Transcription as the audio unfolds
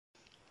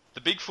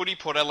The Big Footy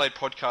Port Adelaide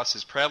podcast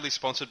is proudly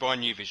sponsored by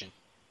New Vision.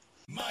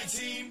 My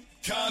team,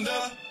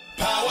 Conda,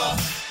 power.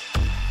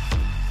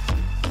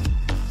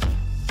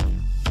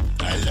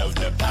 I love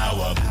the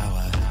power.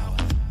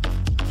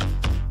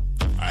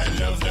 I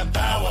love the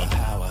power.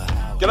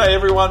 G'day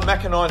everyone,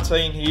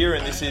 Macca19 here,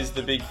 and this is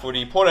the Big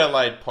Footy Port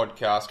Adelaide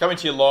podcast, coming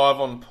to you live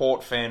on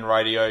Port Fan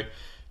Radio.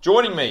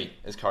 Joining me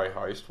as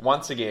co-host,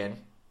 once again,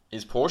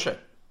 is Portia.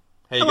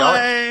 How you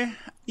going?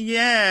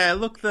 Yeah,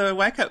 look, the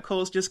wake-up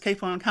calls just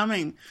keep on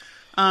coming.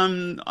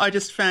 I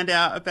just found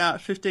out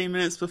about 15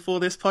 minutes before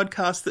this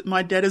podcast that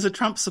my dad is a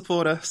Trump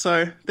supporter,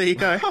 so there you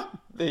go.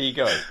 There you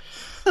go.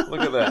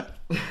 Look at that.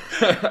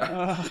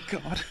 Oh,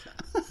 God.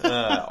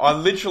 I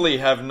literally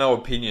have no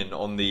opinion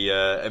on the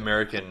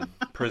American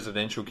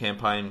presidential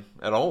campaign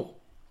at all,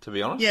 to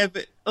be honest. Yeah,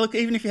 but look,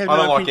 even if you have I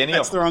don't no like opinion, any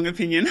that's of the wrong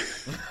opinion.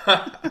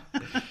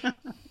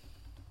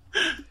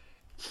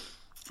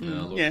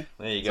 Look, yeah.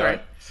 There you go. Sorry.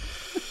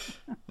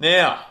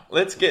 Now,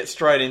 let's get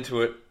straight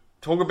into it.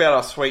 Talk about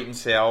our sweet and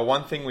sour.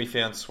 One thing we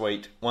found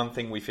sweet, one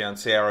thing we found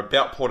sour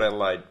about Port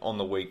Adelaide on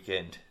the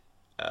weekend.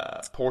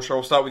 Portia,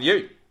 I'll start with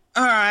you.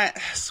 All right,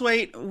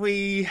 sweet.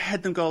 We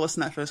had them goalless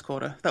in that first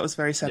quarter. That was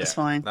very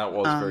satisfying. Yeah, that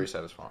was very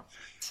satisfying.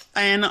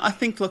 And I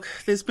think, look,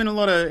 there's been a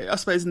lot of, I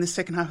suppose, in this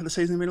second half of the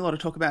season, there's been a lot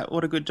of talk about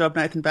what a good job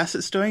Nathan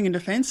Bassett's doing in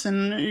defence,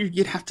 and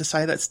you'd have to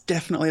say that's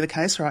definitely the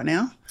case right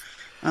now.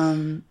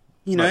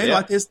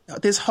 Like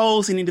there's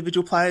holes in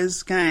individual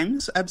players'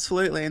 games,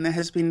 absolutely, and there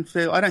has been.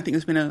 I don't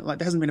think there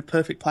hasn't been a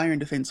perfect player in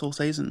defence all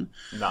season.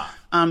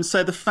 No.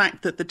 So the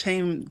fact that the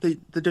team,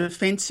 the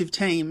defensive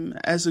team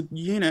as a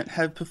unit,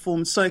 have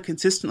performed so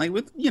consistently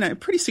with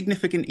pretty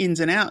significant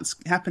ins and outs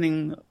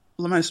happening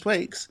most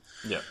weeks,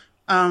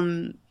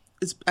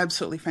 is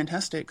absolutely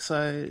fantastic.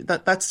 So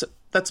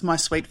that's my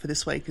sweet for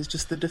this week, is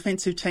just the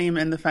defensive team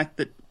and the fact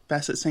that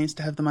Bassett seems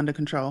to have them under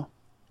control.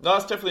 No,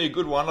 it's definitely a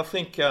good one. I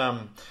think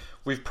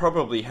we've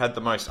probably had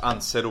the most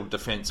unsettled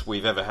defence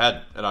we've ever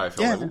had at AFL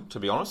level, to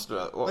be honest.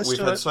 We've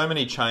had so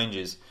many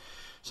changes,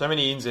 so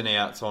many ins and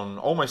outs on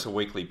almost a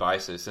weekly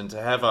basis, and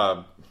to have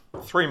our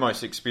three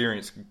most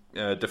experienced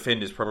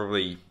defenders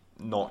probably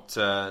not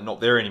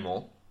there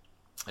anymore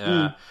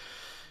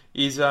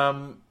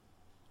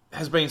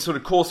has been sort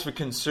of cause for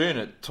concern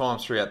at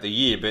times throughout the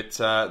year. But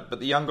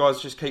the young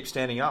guys just keep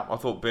standing up. I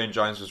thought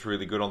Burne-Jones was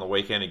really good on the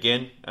weekend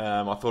again.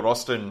 I thought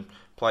Austin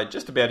played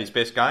just about his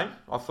best game,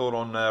 I thought,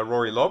 on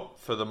Rory Lobb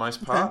for the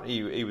most part.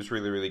 Okay. He was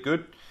really, really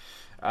good.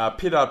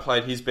 Pittard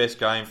played his best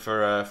game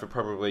for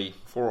probably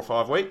 4 or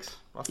 5 weeks,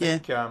 I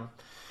think. Yeah.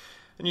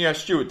 And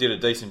Stewart did a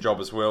decent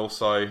job as well.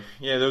 So,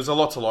 yeah, there was a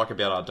lot to like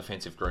about our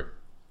defensive group.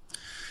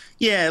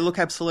 Yeah, look,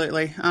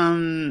 absolutely.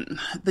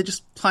 They're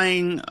just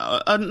playing.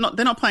 They're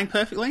not playing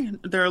perfectly.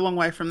 They're a long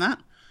way from that,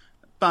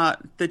 but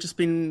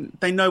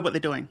they know what they're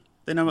doing.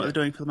 They know what they're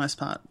doing for the most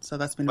part. So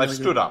that's been. They've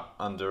stood up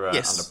under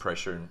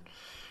pressure, and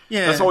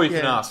yeah, that's all you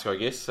can ask, I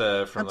guess,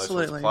 from those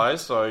sorts of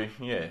players. So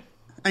yeah,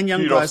 and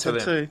young guys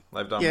have too.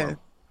 They've done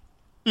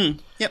well.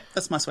 Yep,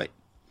 that's my sweet.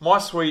 My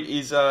sweet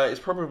is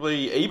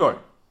probably Ebo.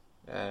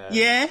 I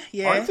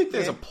don't think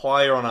there's a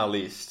player on our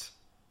list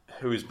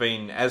who has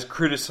been as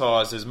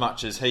criticised as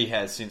much as he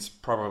has since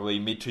probably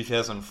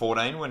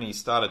mid-2014 when he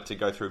started to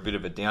go through a bit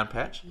of a down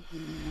patch.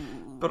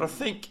 But I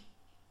think,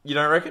 you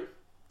don't reckon?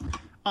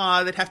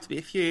 There'd have to be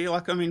a few.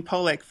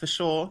 Polek for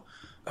sure.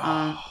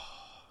 There'd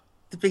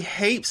be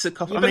heaps of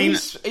coffee.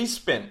 He's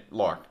spent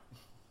like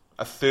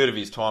a third of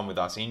his time with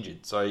us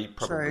injured, so he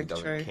probably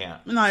doesn't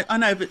count. No, I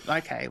know, but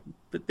okay.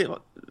 But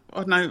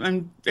I know,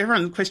 and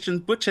everyone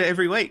questions Butcher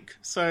every week,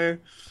 so...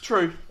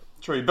 True.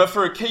 But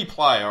for a key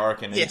player, I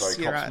reckon Ebo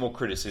cops more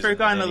criticism. For a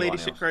guy in the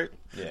leadership else. group.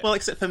 Yeah. Well,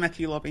 except for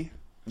Matthew Lobby.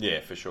 Yeah,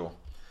 for sure.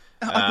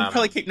 I could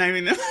probably keep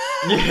naming them.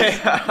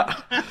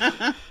 Yeah.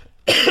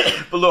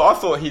 But look, I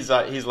thought his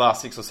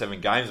last 6 or 7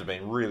 games have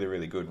been really,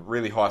 really good.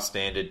 Really high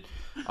standard.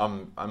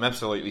 I'm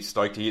absolutely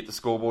stoked he hit the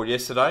scoreboard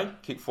yesterday.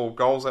 Kicked 4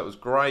 goals. That was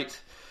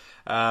great.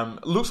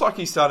 Looks like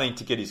he's starting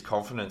to get his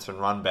confidence and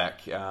run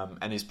back,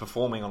 and is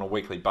performing on a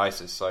weekly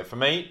basis. So for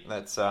me,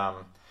 that's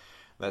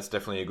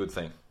definitely a good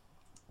thing.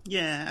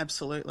 Yeah,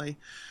 absolutely.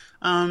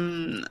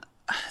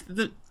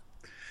 The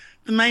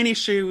main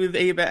issue with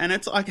Eba, and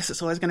I guess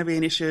it's always going to be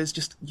an issue, is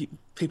just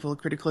people are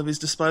critical of his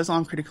disposal.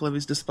 I'm critical of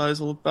his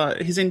disposal,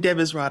 but his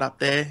endeavour's right up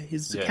there.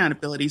 His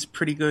accountability's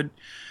pretty good.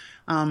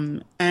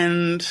 And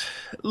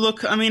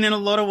look, in a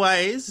lot of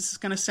ways, this is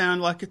going to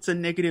sound like it's a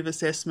negative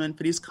assessment,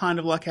 but he's kind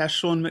of like our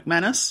Sean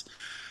McManus,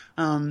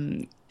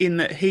 in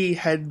that he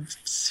had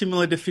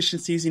similar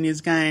deficiencies in his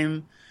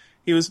game.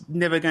 He was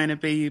never going to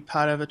be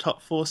part of a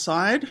top 4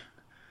 side,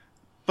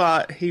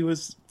 but he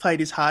played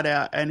his heart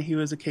out, and he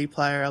was a key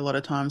player a lot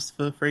of times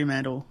for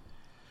Fremantle.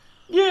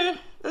 Yeah,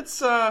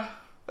 that's a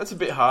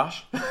bit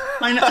harsh.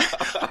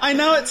 I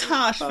know it's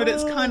harsh, but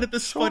it's kind of the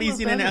spot he's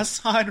in our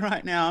side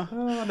right now.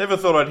 I never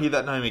thought I'd hear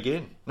that name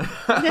again.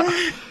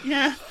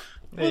 Yeah.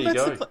 There you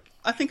go.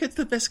 I think it's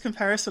the best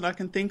comparison I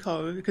can think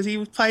of, because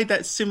he played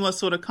that similar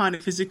sort of kind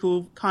of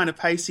physical, kind of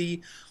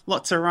pacey,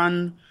 lots of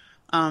run,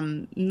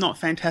 not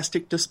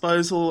fantastic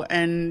disposal,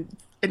 and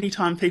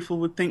anytime people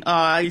would think,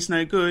 oh, he's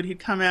no good, he'd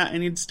come out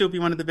and he'd still be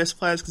one of the best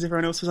players because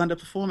everyone else was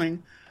underperforming.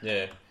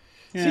 Yeah.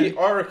 Yeah. See,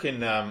 I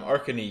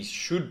reckon he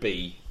should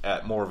be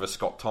at more of a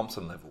Scott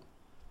Thompson level.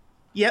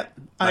 Yep,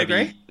 I Maybe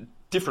agree.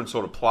 Different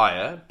sort of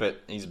player,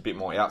 but he's a bit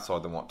more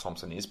outside than what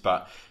Thompson is.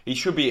 But he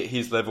should be at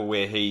his level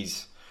where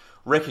he's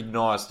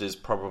recognised as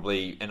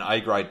probably an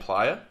A-grade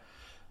player,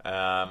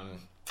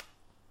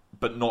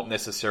 but not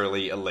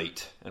necessarily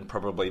elite, and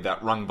probably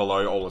that rung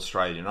below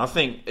All-Australian. I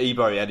think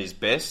Ebo at his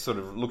best, sort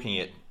of looking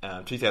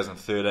at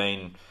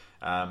 2013,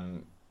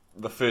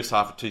 the first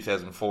half of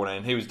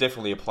 2014, he was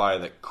definitely a player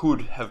that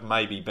could have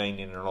maybe been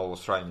in an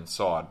All-Australian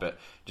side, but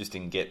just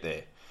didn't get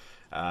there.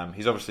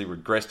 He's obviously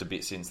regressed a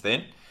bit since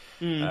then.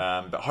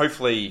 But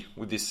hopefully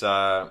with this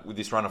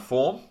run of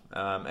form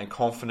and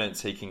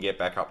confidence, he can get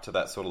back up to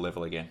that sort of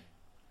level again.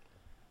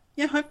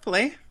 Yeah,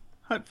 hopefully.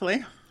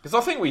 Because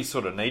I think we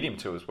sort of need him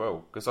to as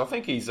well. Because I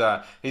think he's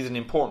an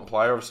important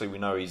player. Obviously, we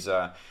know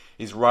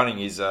his running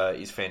is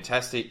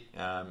fantastic,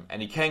 and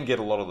he can get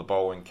a lot of the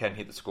ball and can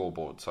hit the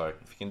scoreboard. So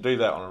if he can do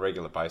that on a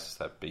regular basis,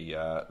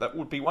 that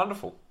would be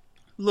wonderful.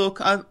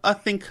 Look, I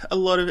think a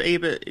lot of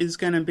Ebert is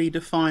going to be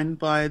defined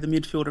by the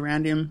midfield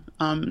around him,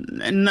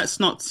 and that's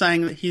not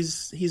saying that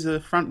he's a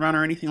front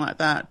runner or anything like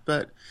that.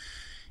 But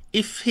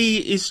if he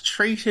is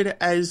treated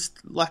as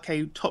like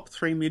a top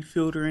 3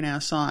 midfielder in our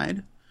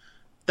side,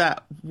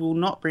 that will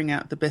not bring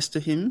out the best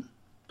of him.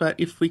 But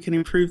if we can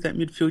improve that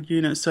midfield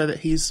unit so that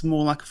he's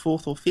more like a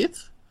 4th or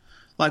 5th,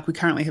 like we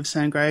currently have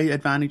Sam Gray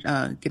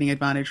getting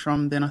advantage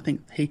from, then I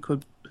think he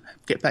could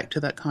get back to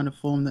that kind of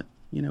form that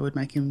would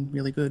make him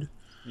really good.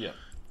 Yeah.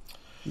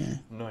 Yeah.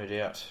 No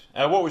doubt.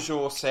 What was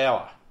your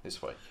sour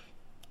this week?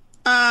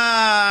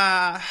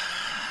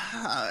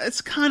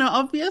 It's kind of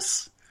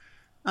obvious.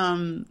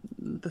 The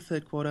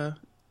third quarter,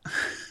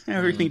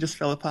 everything just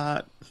fell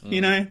apart.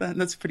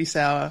 That's pretty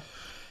sour.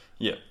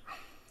 Yeah.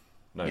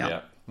 No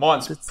doubt.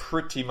 Mine's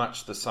pretty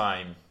much the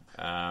same.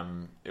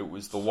 It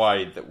was the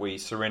way that we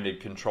surrendered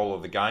control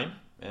of the game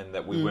and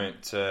that we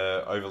weren't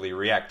overly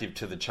reactive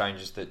to the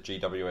changes that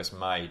GWS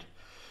made.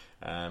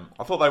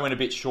 I thought they went a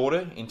bit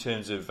shorter in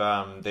terms of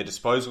their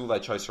disposal. They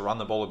chose to run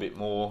the ball a bit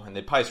more, and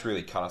their pace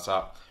really cut us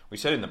up. We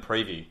said in the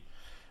preview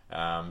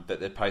that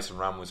their pace and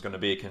run was going to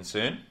be a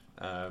concern,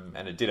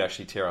 and it did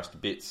actually tear us to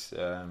bits,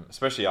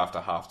 especially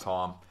after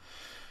half-time.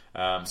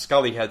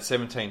 Scully had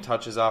 17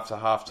 touches after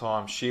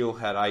half-time, Shield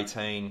had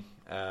 18,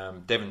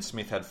 Devon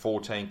Smith had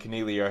 14,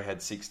 Canelio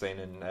had 16,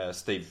 and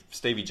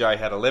Stevie J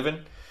had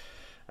 11.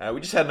 We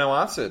just had no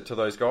answer to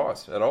those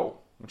guys at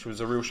all, which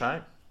was a real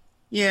shame.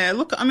 Yeah,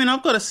 look, I mean,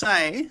 I've got to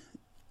say,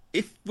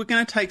 if we're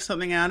going to take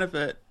something out of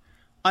it,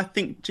 I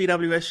think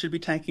GWS should be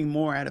taking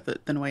more out of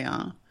it than we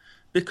are.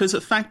 Because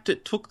in fact,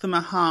 it took them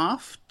a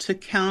half to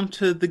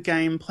counter the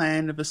game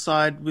plan of a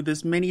side with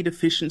as many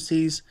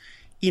deficiencies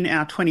in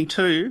our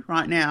 22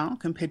 right now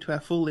compared to our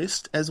full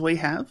list as we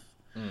have.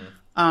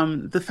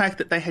 The fact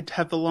that they had to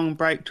have the long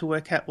break to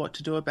work out what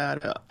to do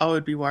about it, I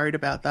would be worried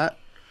about that.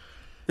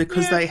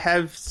 Because they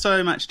have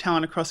so much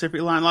talent across every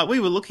line. Like, we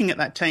were looking at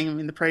that team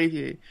in the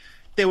preview.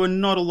 There were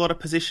not a lot of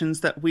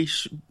positions that we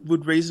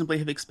would reasonably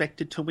have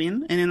expected to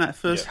win. And in that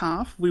first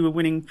half, we were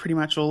winning pretty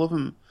much all of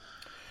them.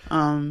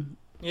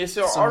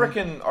 So I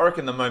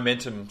reckon the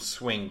momentum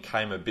swing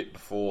came a bit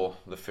before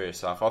the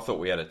first half. I thought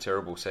we had a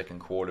terrible second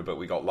quarter, but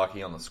we got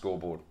lucky on the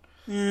scoreboard.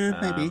 Yeah,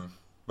 maybe.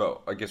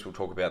 But I guess we'll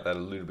talk about that a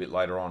little bit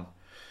later on.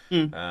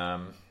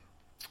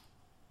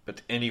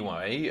 But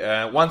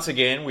anyway, once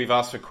again, we've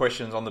asked for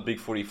questions on the Big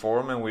Footy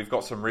Forum, and we've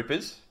got some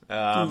rippers.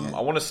 I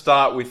want to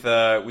start with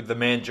the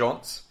man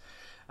Johns.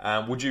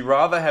 Would you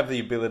rather have the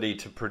ability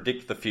to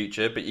predict the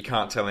future, but you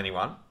can't tell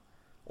anyone,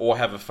 or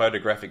have a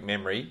photographic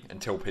memory and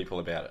tell people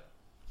about it?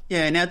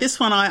 Yeah, now this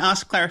one I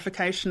asked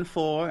clarification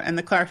for, and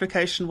the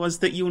clarification was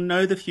that you'll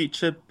know the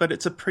future, but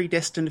it's a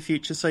predestined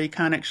future, so you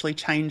can't actually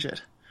change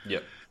it.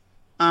 Yep.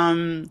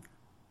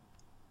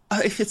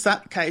 If it's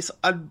that case,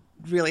 I'd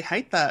really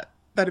hate that.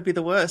 That'd be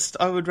the worst.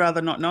 I would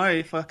rather not know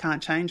if I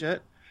can't change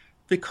it,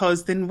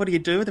 because then what do you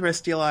do with the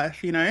rest of your life,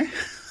 I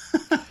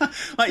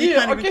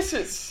guess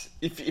it's...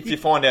 If you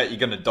find out you're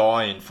going to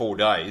die in 4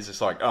 days, it's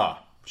like,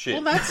 shit.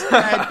 Well, that's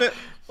bad, but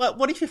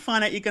what if you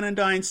find out you're going to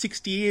die in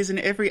 60 years and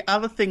every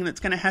other thing that's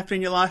going to happen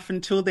in your life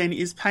until then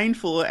is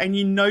painful and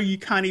you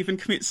can't even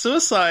commit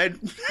suicide?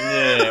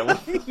 Yeah,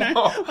 well,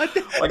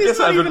 I guess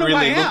I haven't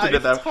really looked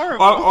at that.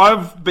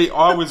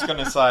 I was going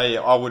to say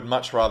I would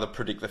much rather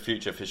predict the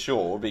future for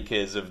sure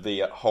because of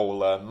the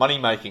whole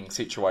money-making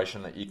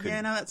situation that you could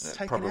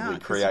probably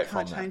create from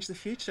that. You can't change the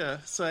future.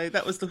 So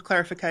that was the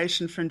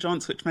clarification from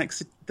Johns, which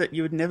makes it that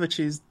you would never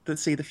choose to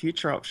see the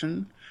future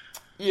option.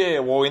 Yeah,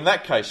 well, in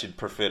that case, you'd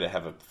prefer to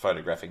have a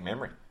photographic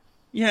memory.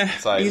 Yeah,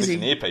 so easy.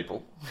 Listen here,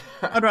 people.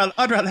 I'd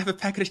rather have a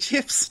packet of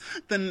chips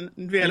than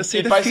be able to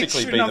see the future. You'd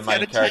basically be the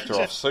main character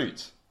off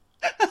Suits,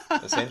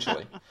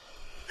 essentially.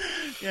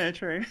 Yeah,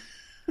 true.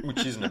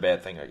 Which isn't a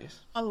bad thing, I guess.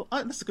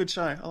 That's a good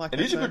show. I like it.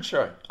 It is a good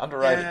show.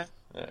 Underrated.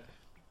 Yeah.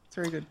 It's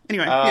very good.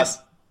 Anyway,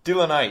 yes.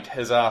 Dylan 8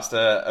 has asked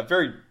a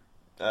very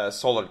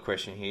solid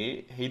question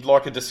here. He'd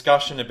like a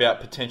discussion about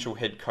potential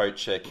head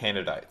coach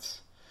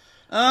candidates.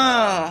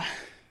 I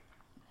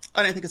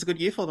don't think it's a good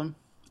year for them.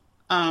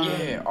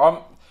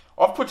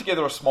 I've put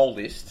together a small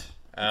list.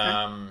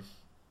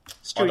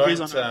 Stuart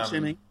Hughes on it, I'm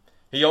assuming.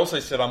 He also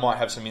said I might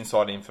have some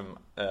inside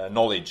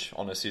knowledge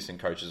on assistant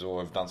coaches,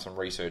 or have done some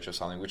research or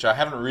something, which I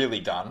haven't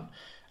really done.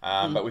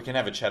 But we can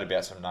have a chat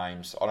about some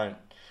names. I don't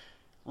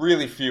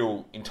really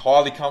feel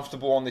entirely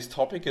comfortable on this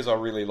topic, as I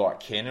really like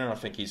Ken, and I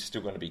think he's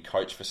still going to be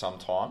coach for some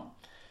time.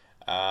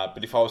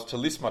 But if I was to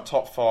list my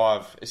top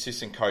 5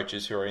 assistant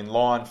coaches who are in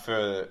line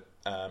for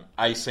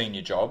a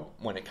senior job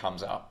when it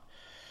comes up,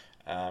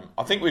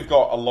 I think we've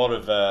got a lot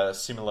of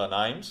similar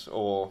names,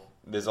 or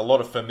there's a lot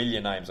of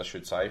familiar names, I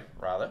should say,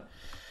 rather.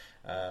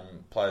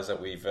 Players that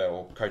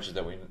or coaches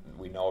that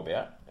we know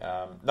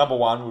about. Number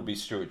 1 would be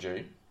Stuart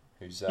Dew,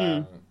 who's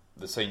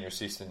the senior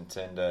assistant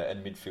and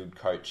midfield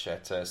coach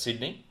at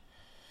Sydney.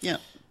 Yeah.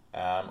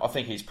 I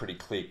think he's pretty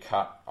clear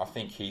cut. I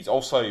think he's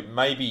also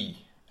maybe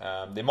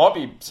there might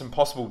be some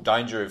possible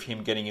danger of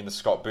him getting in the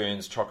Scott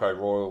Burns Choco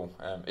Royal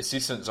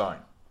assistant zone.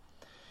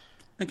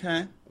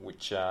 Okay.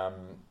 Which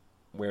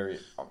where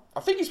I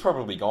think he's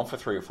probably gone for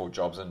 3 or 4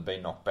 jobs and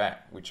been knocked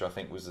back, which I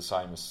think was the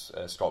same as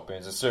Scott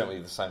Burns, and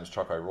certainly the same as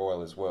Choco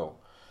Royal as well.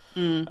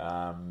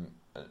 And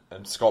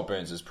Scott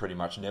Burns has pretty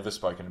much never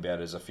spoken about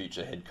as a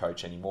future head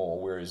coach anymore,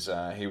 whereas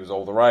he was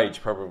all the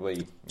rage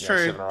probably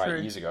 7 or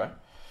 8 years ago.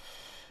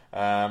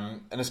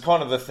 And it's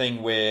kind of the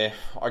thing where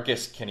I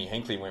guess Kenny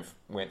Hinkley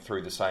went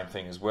through the same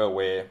thing as well,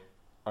 where,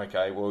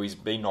 okay, well, he's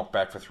been knocked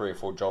back for 3 or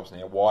 4 jobs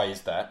now. Why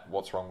is that?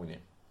 What's wrong with him?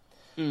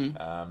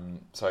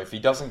 So if he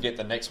doesn't get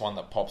the next one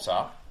that pops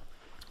up,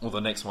 or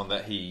the next one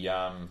that he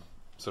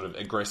sort of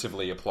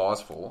aggressively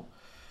applies for,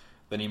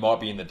 then he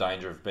might be in the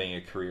danger of being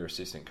a career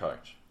assistant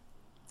coach.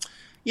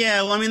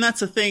 Yeah, well, I mean, that's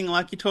the thing.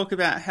 Like, you talk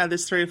about how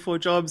there's 3 or 4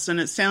 jobs, and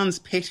it sounds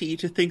petty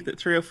to think that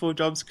 3 or 4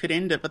 jobs could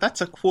end it, but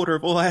that's a quarter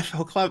of all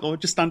AFL clubs, or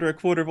just under a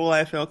quarter of all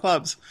AFL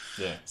clubs.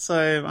 Yeah.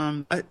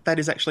 So that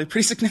is actually a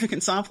pretty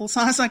significant sample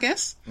size, I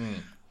guess.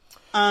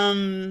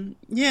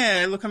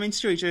 Yeah, look, I mean,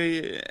 Stewie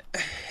Dew...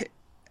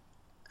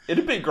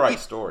 It'd be a great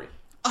story.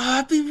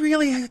 It'd be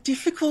really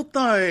difficult,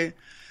 though,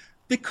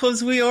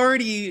 because we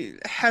already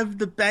have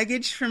the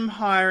baggage from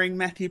hiring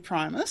Matthew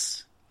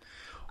Primus,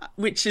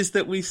 which is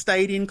that we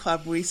stayed in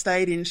club, we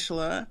stayed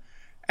insular,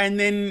 and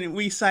then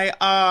we say,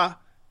 Ken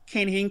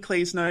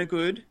Hinkley's no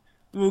good,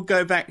 we'll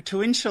go back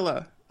to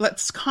insular.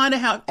 That's kind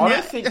of how...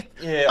 I've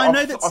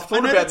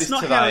thought about this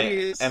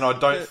today, and I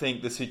don't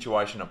think the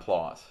situation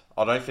applies.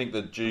 I don't think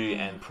the Dew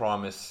and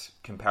Primus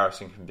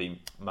comparison can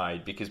be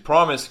made, because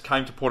Primus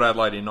came to Port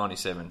Adelaide in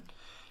 97,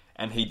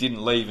 and he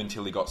didn't leave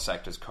until he got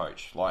sacked as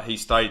coach. Like, he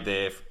stayed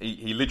there.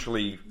 He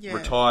literally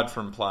retired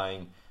from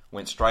playing,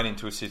 went straight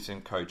into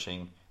assistant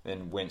coaching,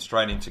 then went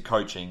straight into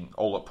coaching,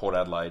 all at Port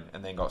Adelaide,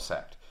 and then got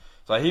sacked.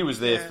 So he was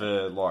there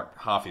for like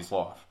half his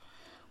life.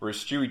 Whereas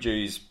Stewie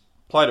Dew's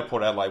played at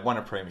Port Adelaide, won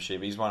a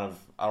premiership. He's one of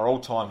our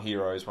all-time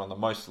heroes, one of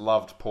the most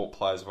loved Port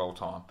players of all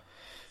time.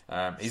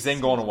 He's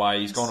then gone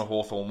away. He's gone to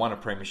Hawthorn, won a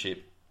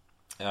premiership,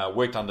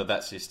 worked under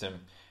that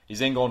system. He's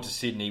then gone to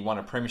Sydney, won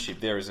a premiership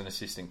there as an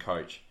assistant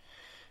coach.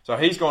 So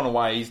he's gone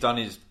away. He's done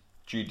his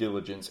due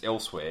diligence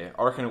elsewhere.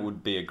 I reckon it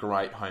would be a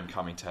great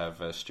homecoming to have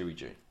Stewie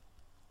Dew.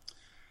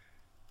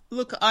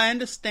 Look, I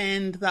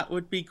understand that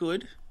would be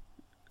good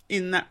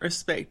in that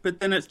respect, but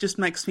then it just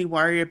makes me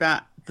worry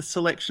about the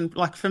selection.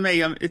 Like, for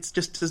me, it's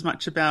just as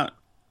much about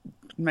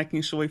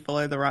making sure we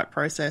follow the right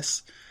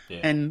process. Yeah.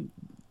 And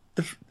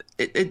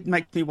it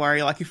makes me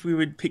worry, like, if we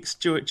would pick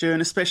Stuart Dew,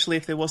 and especially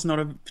if there was not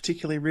a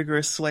particularly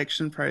rigorous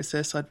selection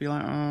process, I'd be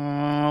like,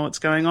 oh, what's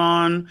going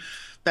on?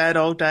 Bad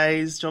old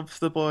days, job for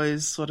the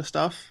boys sort of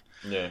stuff.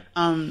 Yeah.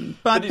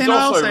 But he's then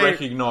also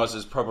recognised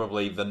as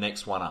probably the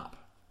next one up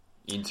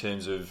in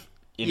terms of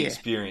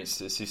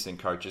inexperienced assistant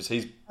coaches.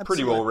 He's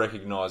pretty well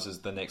recognised as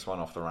the next one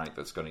off the rank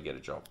that's going to get a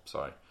job.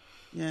 So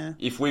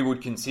if we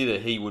would consider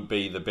he would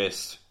be the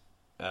best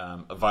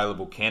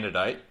available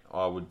candidate,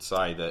 I would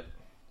say that,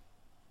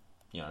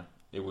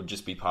 it would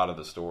just be part of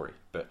the story.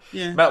 But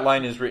Matt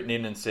Lane has written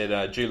in and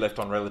said, Dew left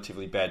on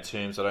relatively bad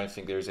terms. I don't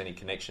think there is any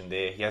connection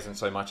there. He hasn't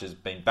so much as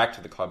been back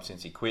to the club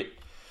since he quit.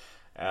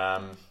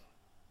 I'm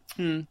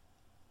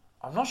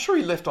not sure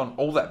he left on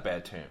all that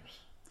bad terms.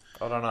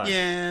 I don't know.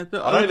 Yeah,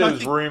 but I know there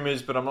was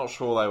rumours, but I'm not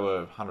sure they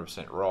were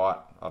 100% right.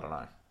 I don't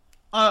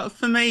know.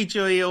 For me,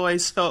 Dewey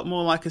always felt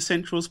more like a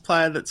Centrals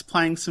player that's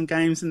playing some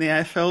games in the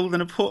AFL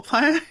than a Port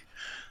player.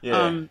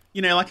 Yeah.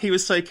 Like, he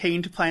was so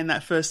keen to play in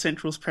that first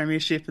Centrals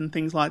premiership and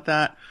things like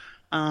that.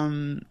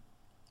 I'm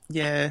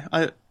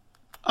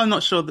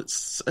not sure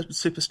that's a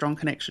super strong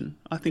connection.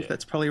 I think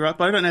that's probably right,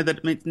 but I don't know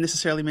that it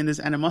necessarily mean there's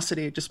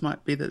animosity. It just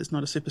might be that it's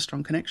not a super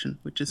strong connection,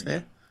 which is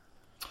fair.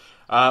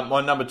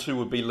 My number 2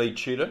 would be Lee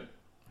Tudor,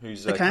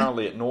 who's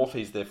currently at North.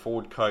 He's their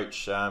forward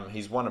coach.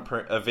 He's won a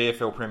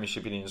VFL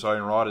premiership in his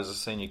own right as a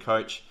senior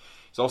coach.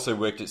 He's also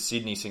worked at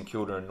Sydney, St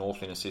Kilda and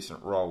North in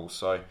assistant roles.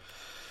 So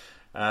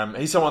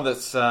he's someone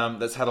that's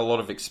had a lot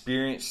of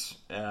experience.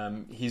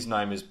 His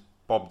name is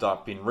bobbed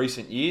up in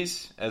recent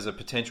years as a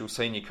potential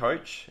senior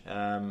coach.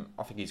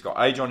 I think he's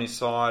got age on his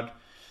side.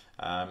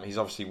 He's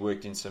obviously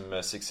worked in some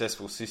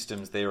successful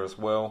systems there as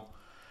well.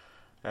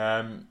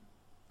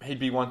 He'd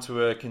be one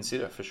to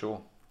consider for sure.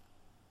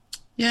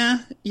 Yeah.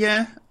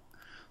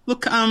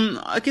 Look,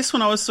 I guess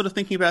when I was sort of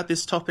thinking about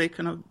this topic,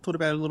 and I thought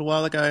about it a little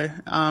while ago,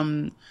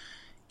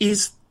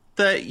 is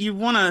that you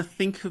want to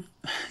think of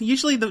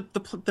usually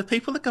the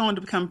people that go on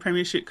to become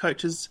premiership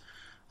coaches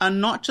are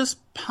not just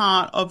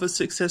part of a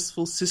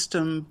successful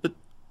system, but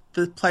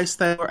the place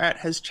they were at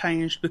has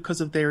changed because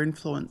of their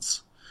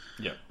influence.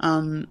 Yeah.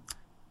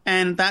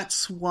 And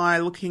that's why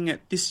looking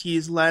at this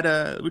year's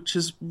ladder, which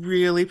is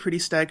really pretty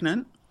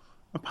stagnant,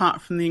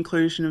 apart from the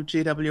inclusion of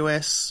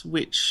GWS,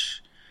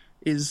 which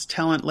is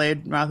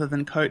talent-led rather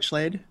than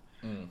coach-led,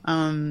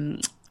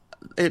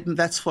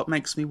 that's what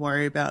makes me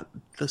worry about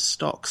the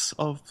stocks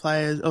of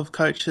players, of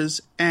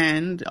coaches.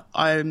 And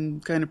I'm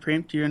going to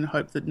preempt you and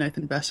hope that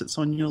Nathan Bassett's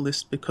on your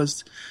list,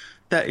 because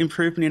that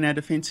improvement in our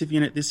defensive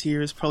unit this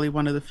year is probably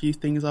one of the few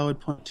things I would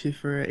point to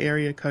for an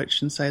area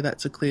coach and say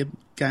that's a clear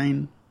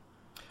gain.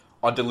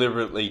 I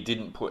deliberately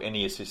didn't put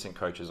any assistant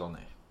coaches on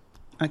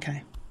there.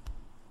 Okay.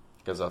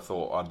 Because I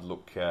thought I'd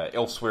look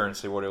elsewhere and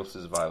see what else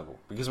is available.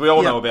 Because we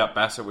all know about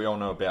Bassett, we all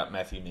know about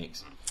Matthew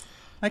Nicks.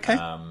 Okay.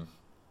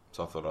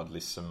 So I thought I'd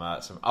list some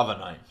other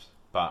names.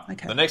 But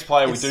okay. The next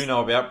player we do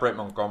know about, Brett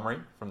Montgomery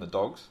from the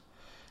Dogs.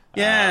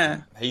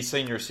 Yeah. He's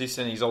senior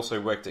assistant. He's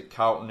also worked at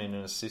Carlton in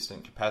an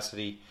assistant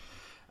capacity.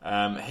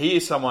 He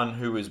is someone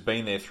who has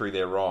been there through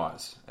their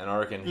rise, and I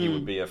reckon he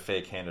would be a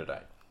fair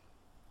candidate.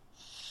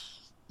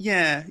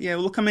 Yeah. Well,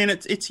 look, I mean,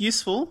 it's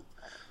useful.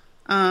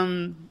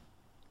 I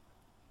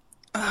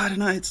don't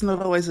know. It's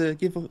not always a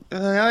give.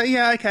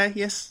 Yeah. Okay.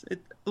 Yes.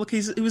 Look,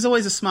 he was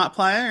always a smart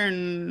player,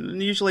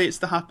 and usually it's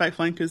the halfback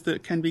flankers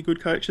that can be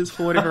good coaches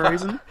for whatever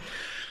reason.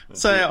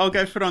 So I'll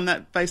go for it on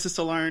that basis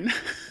alone.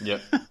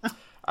 Yep.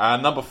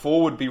 Number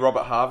 4 would be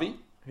Robert Harvey,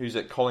 who's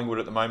at Collingwood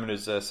at the moment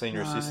as a senior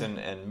assistant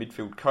and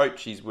midfield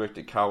coach. He's worked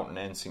at Carlton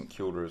and St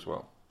Kilda as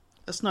well.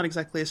 That's not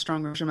exactly a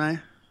strong resume.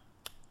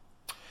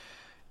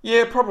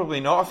 Yeah, probably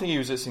not. I think he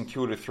was at St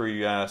Kilda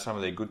through some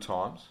of their good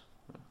times.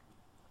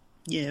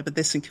 Yeah, but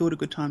they're St Kilda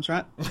good times,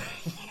 right?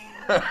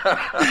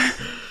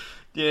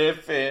 Yeah,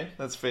 fair.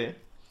 That's fair.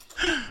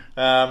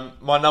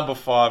 My number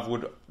 5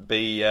 would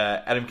be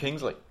Adam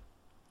Kingsley.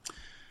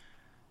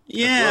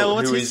 Yeah, well,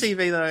 what's his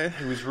CV though?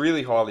 He was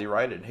really highly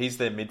rated. He's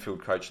their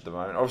midfield coach at the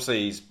moment.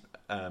 Obviously, he's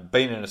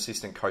been an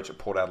assistant coach at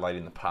Port Adelaide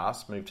in the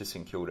past, moved to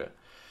St Kilda.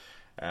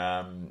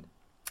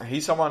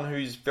 He's someone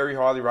who's very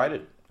highly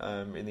rated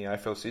in the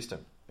AFL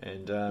system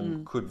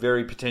and could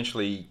very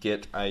potentially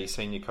get a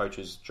senior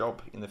coach's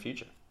job in the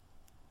future.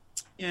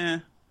 Yeah.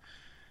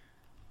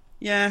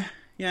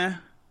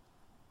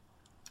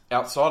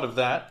 Outside of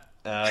that,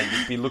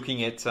 you'd be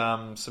looking at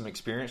some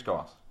experienced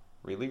guys,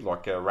 really,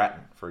 like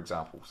Ratton, for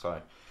example.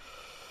 So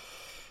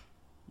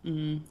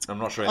I'm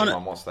not sure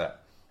anyone wants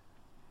that.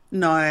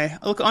 No.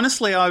 Look,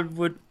 honestly, I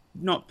would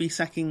not be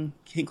sacking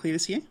Hinkley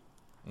this year.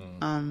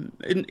 And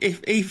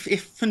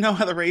if for no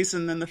other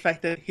reason than the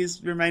fact that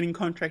his remaining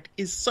contract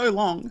is so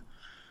long,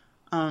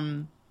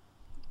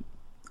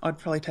 I'd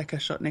probably take a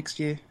shot next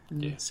year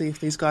and see if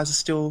these guys are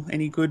still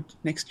any good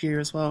next year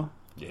as well.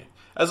 Yeah.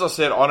 As I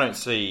said, I don't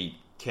see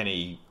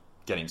Kenny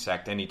getting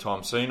sacked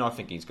anytime soon. I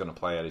think he's going to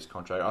play out his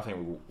contract. I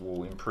think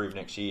we'll improve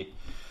next year.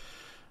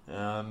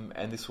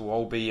 And this will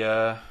all be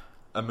a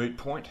moot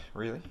point,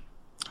 really.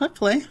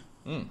 Hopefully.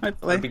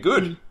 That'd be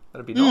good.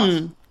 That'd be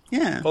nice.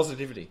 Yeah.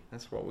 Positivity.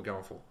 That's what we're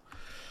going for.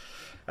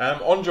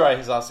 Andre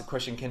has asked the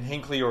question, can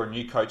Hinkley or a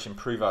new coach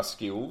improve our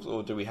skills,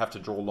 or do we have to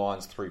draw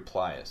lines through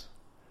players?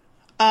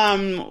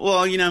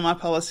 Well, my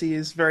policy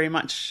is very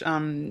much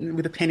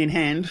with a pen in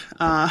hand.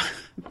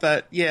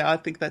 But, yeah, I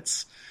think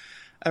that's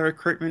a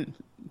recruitment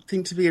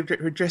thing to be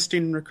addressed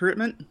in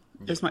recruitment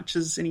as much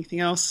as anything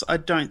else. I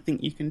don't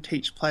think you can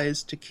teach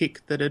players to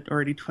kick that are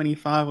already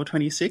 25 or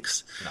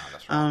 26. No,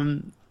 that's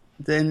right.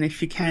 Then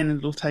if you can,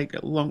 it'll take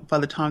long. By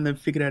the time they've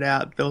figured it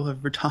out, they'll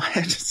have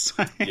retired.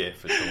 So, yeah,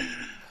 for sure.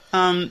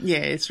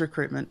 It's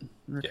recruitment.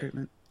 Yeah,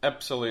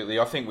 absolutely.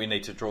 I think we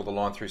need to draw the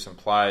line through some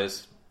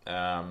players.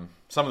 Some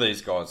of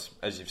these guys,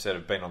 as you've said,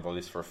 have been on the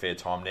list for a fair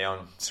time now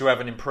and still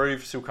haven't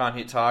improved, still can't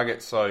hit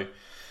targets. So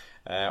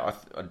I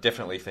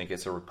definitely think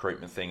it's a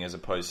recruitment thing as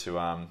opposed to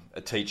a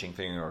teaching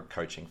thing or a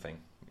coaching thing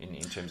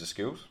in terms of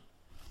skills.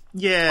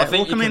 Yeah, I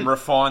think you can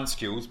refine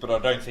skills, but I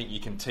don't think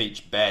you can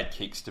teach bad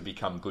kicks to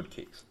become good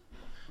kicks.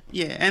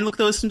 Yeah, and look,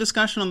 there was some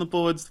discussion on the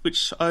boards,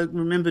 which I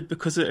remembered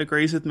because it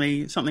agrees with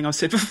me, something I've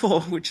said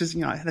before, which is,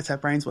 that's how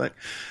brains work,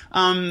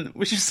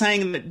 which is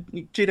saying that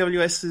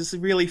GWS is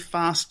really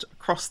fast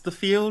across the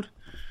field,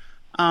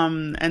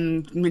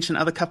 and mentioned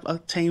other couple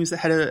of teams that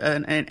had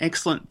an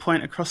excellent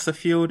point across the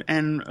field,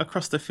 and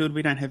across the field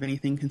we don't have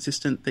anything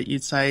consistent that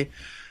you'd say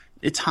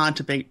it's hard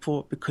to beat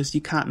Port because you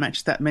can't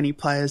match that many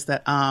players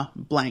that are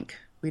blank.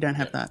 We don't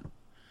have that.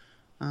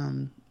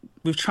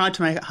 We've tried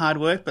to make it hard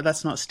work, but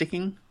that's not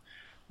sticking.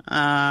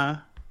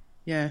 That's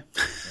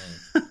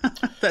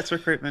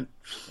recruitment.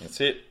 That's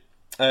it.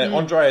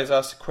 Andre has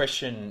asked a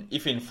question,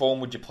 if in form,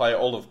 would you play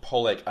all of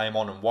Pollock,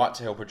 Amon and White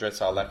to help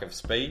address our lack of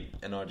speed?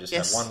 And I just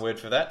have one word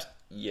for that,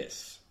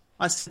 yes.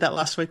 I said that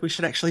last week, we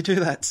should actually do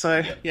that.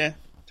 So, yeah,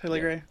 totally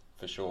agree.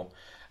 For sure.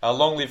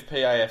 Long Live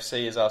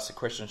PAFC has asked a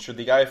question, should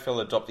the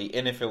AFL adopt the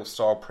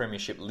NFL-style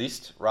premiership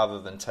list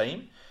rather than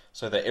team,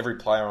 so that every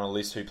player on a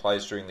list who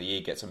plays during the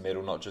year gets a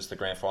medal, not just the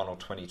Grand Final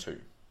 22?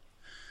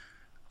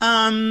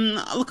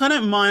 Look, I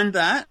don't mind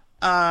that,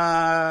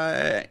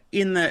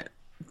 in that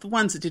the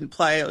ones that didn't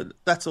play,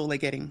 that's all they're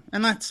getting.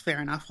 And that's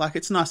fair enough. Like,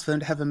 it's nice for them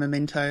to have a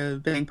memento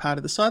of being part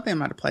of the side. They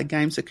might have played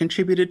games that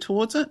contributed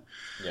towards it.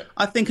 Yep.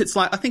 I think is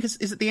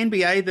it the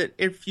NBA that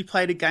if you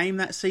played a game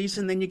that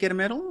season, then you get a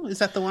medal? Is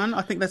that the one?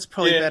 I think that's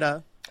probably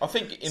better. I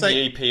think in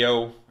the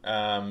EPL,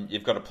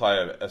 you've got to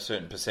play a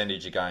certain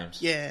percentage of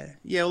games. Yeah.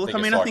 Well, look,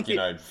 I think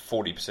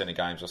 40% of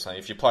games or something.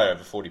 If you play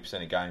over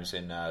 40% of games,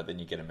 then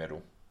you get a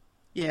medal.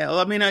 Yeah, well,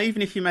 I mean,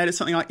 even if you made it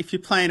something like if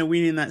you're playing a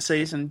win in that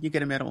season, you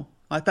get a medal.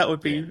 Like that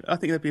would be, I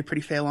think that'd be a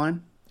pretty fair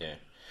line. Yeah,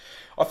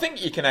 I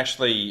think you can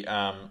actually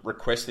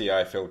request the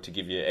AFL to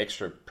give you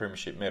extra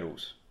premiership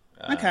medals.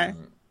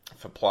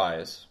 For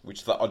players,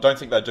 which I don't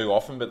think they do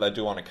often, but they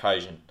do on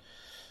occasion.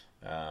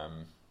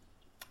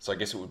 So I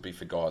guess it would be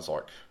for guys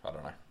like, I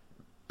don't know,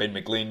 Ben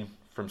McGlynn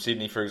from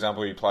Sydney, for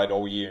example, who played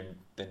all year and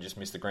then just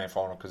missed the grand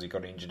final because he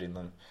got injured in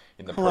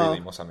the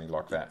prelim or something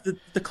like that.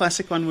 The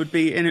classic one would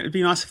be, and it would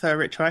be nice if they were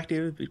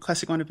retroactive, the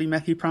classic one would be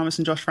Matthew Primus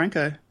and Josh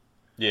Franco.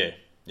 Yeah.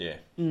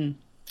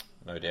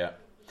 No doubt.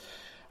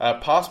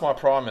 Past My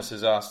Primus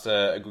has asked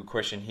a good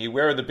question here.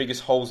 Where are the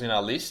biggest holes in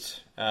our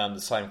list? The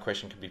same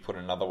question can be put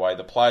another way.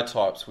 The player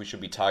types we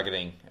should be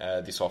targeting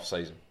this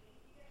off-season.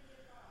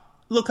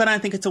 Look, I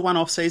don't think it's a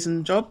one-off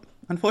season job,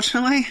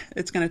 unfortunately.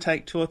 It's going to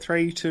take 2 or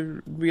 3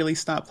 to really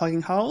start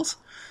plugging holes.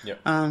 Yep.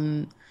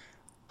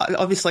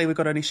 Obviously, we've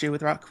got an issue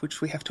with ruck,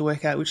 which we have to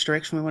work out which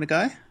direction we want to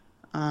go.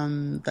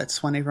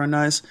 That's one everyone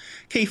knows.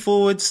 Key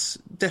forwards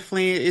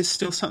definitely is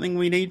still something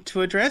we need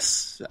to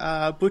address.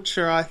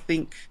 Butcher, I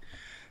think,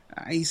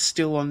 he's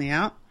still on the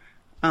out.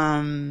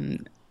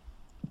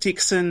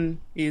 Dixon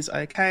is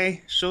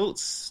okay.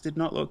 Schultz did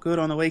not look good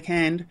on the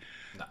weekend.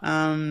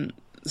 No.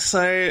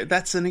 So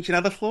that's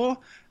another flaw.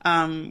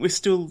 We're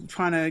still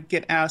trying to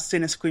get our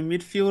centre square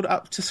midfield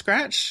up to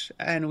scratch,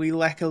 and we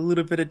lack a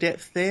little bit of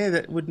depth there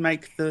that would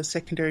make the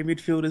secondary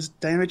midfielders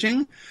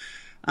damaging.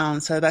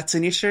 So that's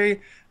an issue.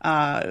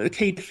 The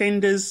key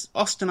defenders,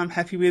 Austin I'm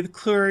happy with.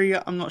 Cleary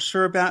I'm not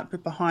sure about,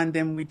 but behind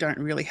them we don't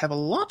really have a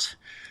lot.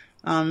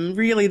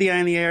 Really the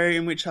only area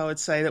in which I would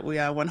say that we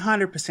are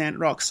 100%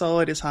 rock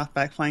solid is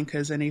halfback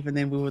flankers, and even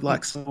then we would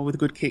like someone with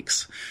good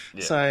kicks.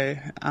 Yeah. So,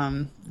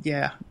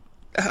 yeah.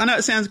 I know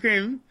it sounds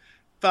grim,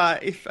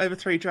 but if over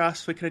 3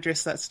 drafts we can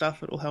address that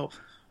stuff, it will help.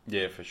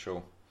 Yeah, for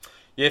sure.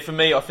 Yeah, for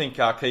me, I think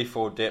our key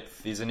forward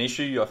depth is an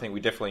issue. I think we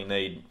definitely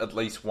need at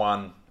least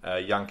one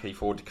young key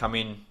forward to come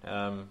in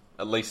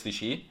at least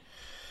this year.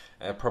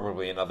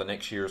 Probably another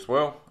next year as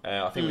well.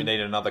 I think we need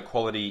another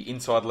quality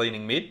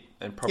inside-leaning mid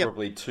and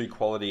probably 2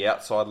 quality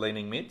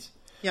outside-leaning mids.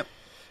 Yep.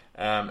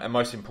 And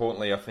most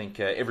importantly, I think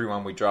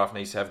everyone we draft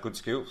needs to have good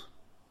skills.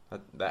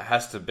 That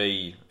has to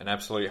be an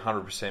absolute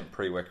 100%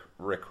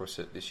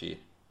 prerequisite this year.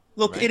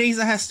 Look, it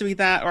either has to be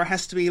that or it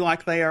has to be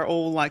like they are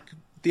all like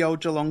the old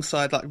Geelong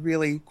side, like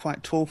really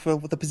quite tall for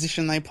the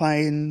position they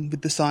play and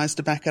with the size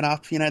to back it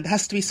up. You know, there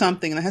has to be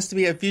something. There has to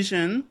be a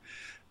vision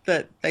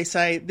that they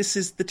say, this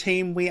is the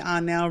team we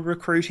are now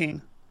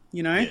recruiting,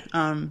 you know?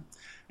 Yeah.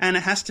 And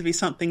it has to be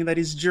something that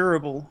is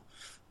durable,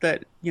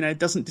 that, you know,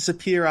 doesn't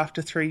disappear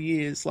after 3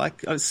 years.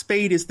 Like,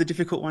 speed is the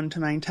difficult one to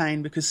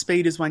maintain because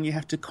speed is one you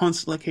have to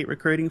constantly keep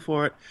recruiting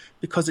for it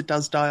because it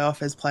does die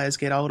off as players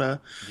get older.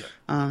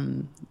 Yeah.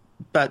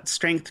 But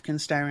strength can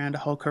stay around a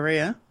whole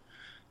career,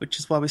 which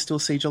is why we still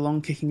see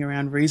Geelong kicking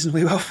around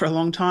reasonably well for a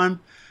long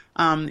time.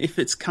 If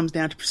it comes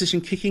down to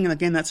precision kicking, and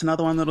again, that's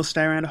another one that'll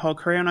stay around a whole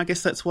career, and I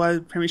guess that's why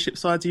premiership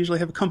sides usually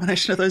have a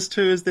combination of those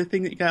two as the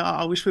thing that you go,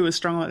 I wish we were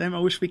strong like them, I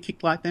wish we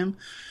kicked like them.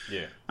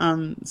 Yeah.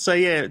 So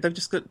yeah, they've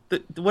just got,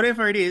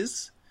 whatever it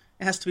is,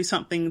 it has to be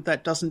something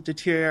that doesn't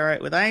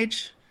deteriorate with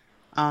age,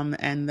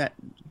 and that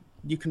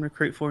you can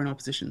recruit for in all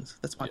positions.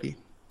 That's my view.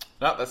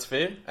 No, that's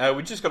fair.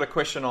 We just got a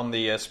question on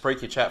the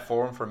Spreaker chat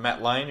forum from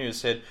Matt Lane, who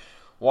said,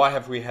 why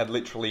have we had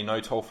literally no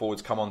tall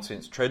forwards come on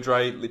since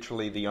Treadray?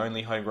 Literally the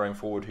only homegrown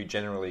forward who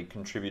generally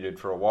contributed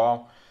for a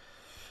while.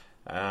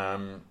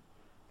 And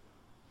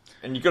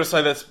you've got to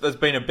say that's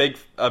been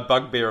a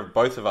bugbear of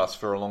both of us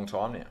for a long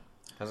time now,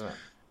 hasn't it?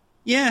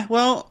 Yeah,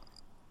 well,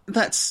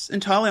 that's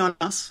entirely on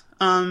us.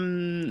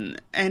 And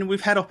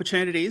we've had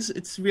opportunities.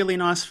 It's really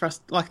nice for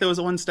us. Like, there was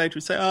one stage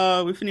we'd say,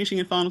 we're finishing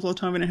in finals all the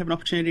time. We don't have an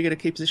opportunity to get a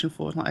key position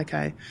forward. I'm like,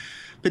 okay.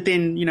 But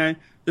then, you know,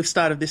 the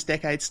start of this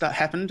decade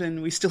happened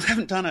and we still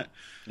haven't done it.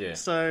 Yeah.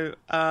 So,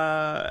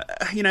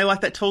 you know,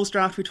 like that Tools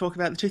draft we talk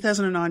about, the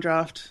 2009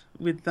 draft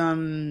with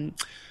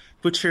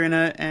Butcher in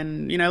it,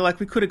 and, you know, like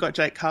we could have got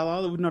Jake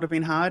Carlisle. It would not have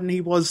been hard, and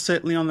he was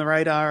certainly on the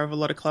radar of a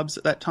lot of clubs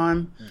at that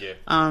time. Yeah.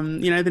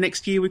 You know, the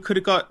next year we could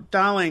have got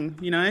Darling,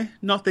 you know,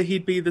 not that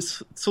he'd be the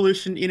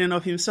solution in and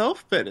of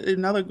himself, but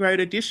another great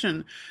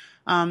addition.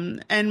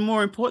 And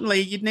more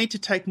importantly, you'd need to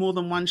take more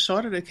than one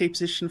shot at a key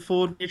position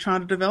forward when you're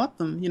trying to develop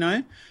them, you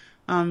know.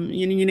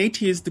 You need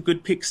to use the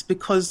good picks,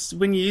 because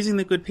when you're using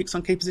the good picks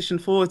on key position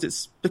forwards,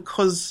 it's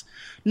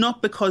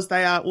not because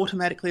they are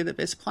automatically the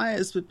best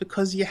players, but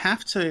because you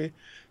have to,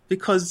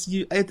 because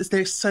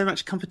there's so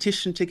much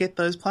competition to get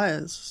those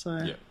players. So.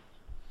 Yeah.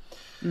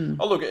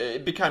 Oh, look,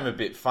 it became a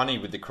bit funny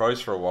with the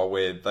Crows for a while,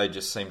 where they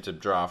just seemed to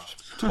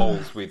draft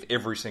Tolls with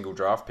every single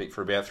draft pick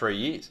for about 3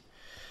 years.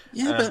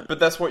 Yeah, but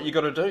that's what you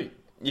got to do.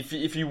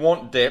 If you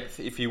want depth,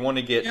 if you want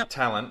to get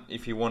talent,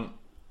 if you want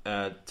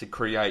to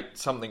create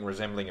something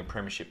resembling a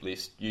premiership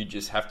list, you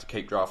just have to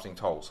keep drafting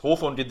Tolls.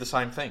 Hawthorn did the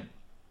same thing.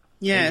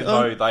 Yeah, even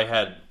though they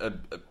had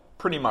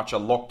pretty much a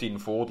locked-in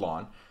forward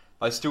line,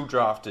 they still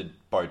drafted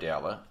Bo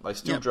Dowler. They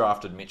still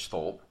drafted Mitch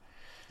Thorpe.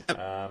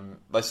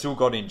 They still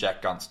got in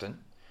Jack Gunston.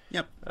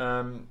 Yep.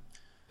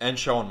 And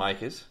Sean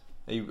Makers.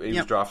 He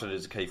was drafted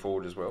as a key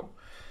forward as well.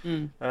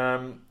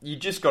 You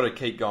just got to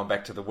keep going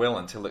back to the well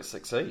until it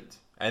succeeds.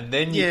 And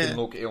then you can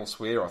look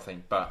elsewhere, I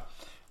think. But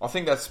I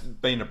think that's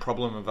been a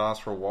problem of ours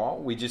for a while.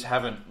 We just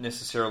haven't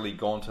necessarily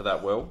gone to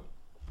that well.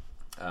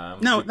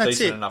 With that's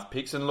decent enough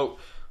picks. And look,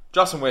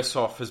 Justin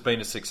Westhoff has been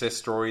a success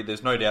story.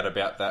 There's no doubt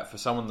about that. For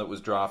someone that was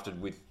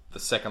drafted with the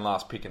second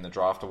last pick in the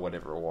draft or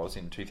whatever it was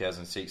in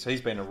 2006,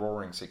 he's been a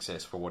roaring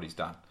success for what he's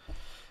done.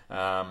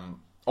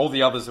 All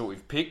the others that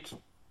we've picked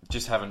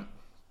just haven't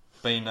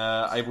been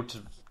able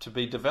to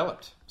be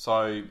developed.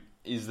 So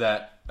is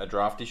that a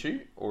draft issue,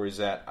 or is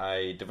that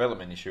a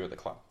development issue at the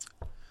club?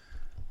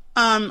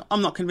 I'm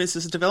not convinced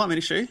it's a development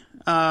issue.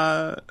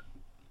 I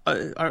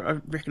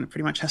reckon it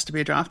pretty much has to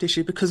be a draft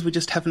issue, because we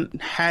just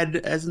haven't had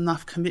as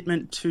enough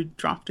commitment to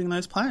drafting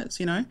those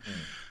players, you know.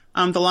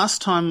 The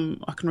last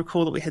time I can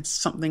recall that we had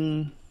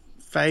something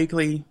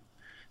vaguely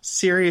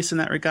serious in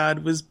that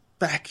regard was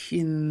back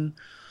in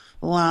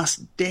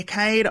last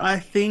decade, I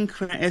think,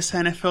 when at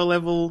SANFL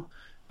level.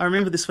 I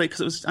remember this week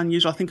because it was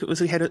unusual. I think it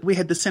was we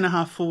had the centre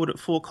half forward at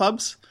 4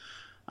 clubs.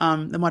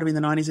 That might have been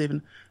the 90s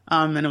even.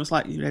 And it was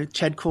like, you know,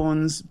 Chad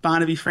Corns,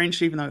 Barnaby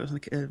French, even though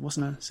it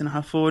wasn't a centre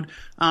half forward.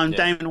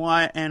 Damon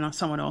White and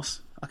someone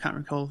else. I can't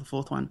recall the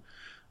fourth one.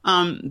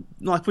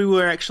 Like, we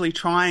were actually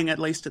trying, at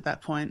least at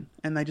that point,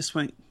 and they just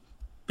weren't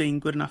being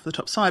good enough for the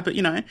top side. But,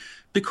 you know,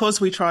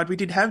 because we tried, we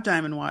did have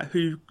Damon White,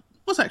 who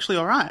was actually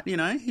all right. You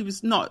know, he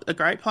was not a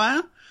great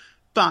player,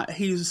 but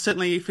he was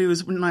certainly, if he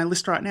was in my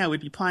list right now,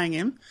 we'd be playing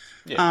him.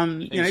 Yeah,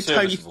 you know,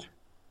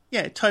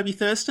 Toby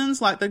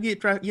Thurston's, like the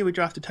year we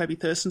drafted Toby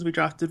Thurston's, we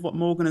drafted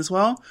Morgan as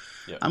well.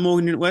 Yep.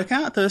 Morgan didn't work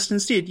out.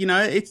 Thurston's did. You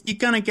know, you're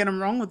going to get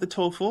them wrong with the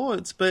tall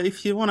forwards, but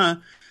if you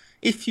want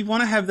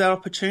to have that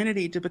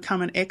opportunity to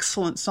become an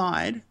excellent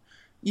side,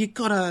 you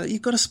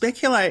gotta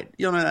speculate.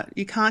 You know that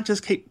you can't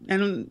just keep.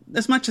 And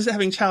as much as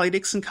having Charlie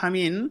Dixon come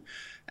in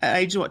at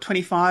age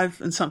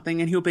 25 and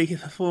something, and he'll be here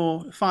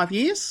for 5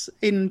 years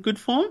in good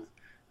form,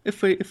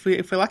 if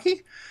we're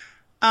lucky.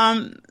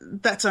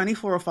 That's only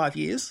 4 or 5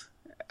 years.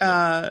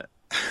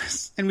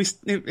 In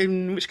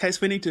which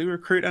case we need to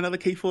recruit another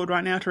key forward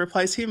right now to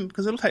replace him,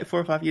 because it'll take 4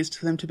 or 5 years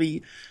for them to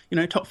be, you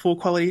know, top 4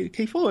 quality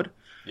key forward.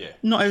 Yeah,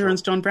 not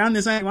everyone's John Brown.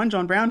 There's only one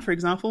John Brown, for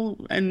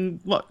example, and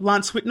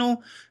Lance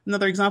Whitnell,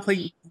 another example.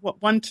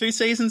 1-2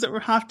 seasons that were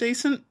half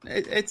decent.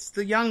 It's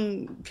the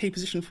young key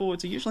position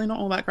forwards are usually not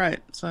all that great.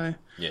 So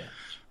yeah.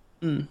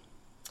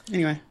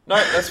 Anyway, no,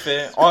 that's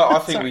fair. I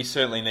think we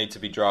certainly need to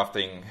be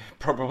drafting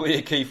probably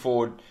a key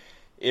forward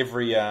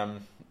every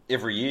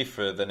year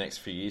for the next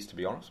few years, to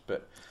be honest.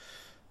 But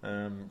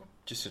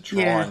just to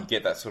try and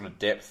get that sort of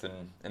depth,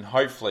 and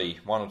hopefully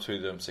one or two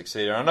of them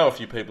succeed. And I know a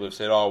few people have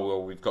said, "Oh,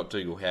 well, we've got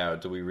Dougal Howard.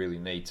 Do we really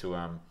need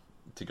to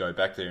go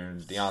back there?"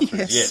 And the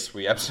answer is yes,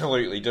 we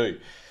absolutely do.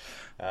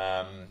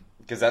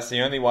 Because that's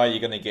the only way you're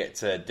going to get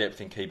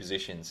depth in key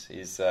positions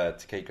is to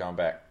keep going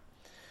back.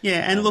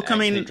 Yeah, and look, I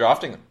mean, keep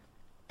drafting them.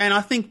 And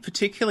I think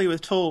particularly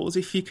with Tools,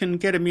 if you can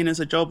get them in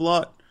as a job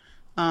lot,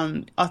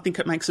 I think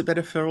it makes it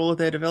better for all of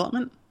their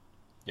development.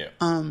 Yeah.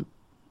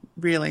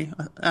 Really.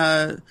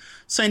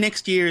 So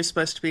next year is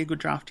supposed to be a good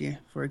draft year,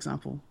 for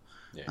example.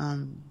 Yeah.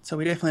 So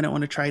we definitely don't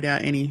want to trade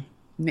out any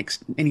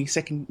next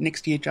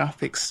year draft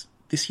picks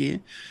this year.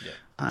 Yeah.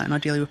 And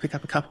ideally we'll pick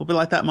up a couple. But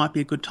like that might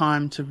be a good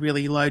time to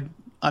really load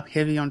up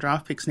heavy on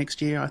draft picks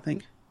next year, I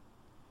think.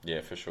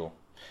 Yeah, for sure.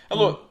 And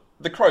look,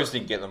 the Crows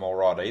didn't get them all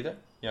right either.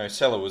 You know,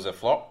 Seller was a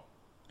flop.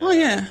 Oh,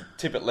 yeah.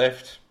 Tippett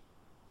left.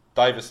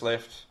 Davis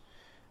left.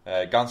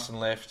 Gunston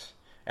left.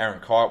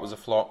 Aaron Kite was a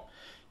flop.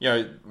 You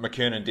know,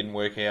 McKernan didn't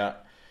work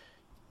out,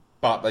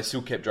 but they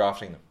still kept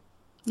drafting them.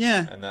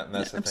 Yeah, and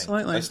that's the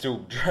absolutely. thing. They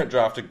still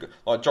drafted,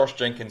 like Josh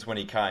Jenkins when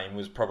he came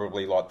was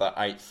probably like the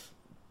 8th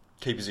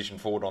key position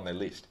forward on their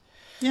list.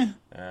 Yeah.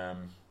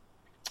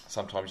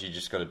 Sometimes you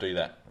just got to do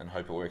that and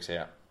hope it works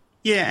out.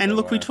 Yeah, and so,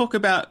 look, we talk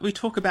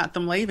about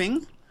them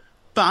leaving,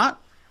 but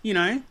you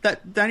know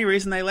that the only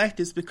reason they left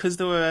is because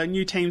there were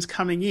new teams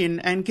coming in,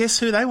 and guess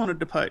who they wanted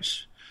to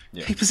poach?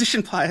 Yeah. Key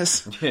position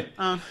players.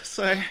 Yeah.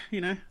 So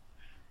you know.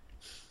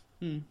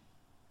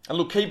 And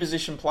look, key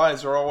position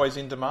players are always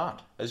in demand.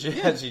 As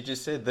you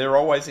just said, they're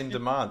always in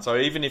demand. So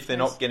even if they're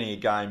not getting a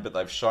game, but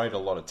they've showed a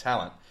lot of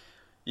talent,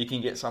 you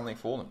can get something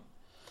for them.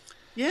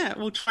 Yeah,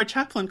 well, Troy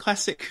Chaplin,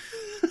 classic.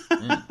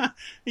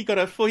 He got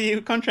a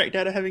 4-year contract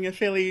out of having a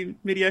fairly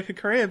mediocre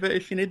career, but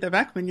if you need the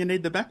backman, you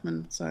need the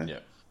backman. So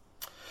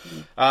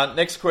yeah.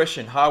 Next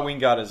question. Har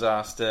Wingard has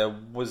asked,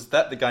 was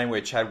that the game where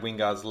Chad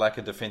Wingard's lack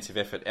of defensive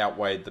effort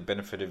outweighed the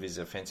benefit of his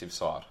offensive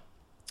side?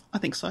 I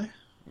think so.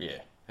 Yeah,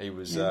 he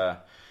was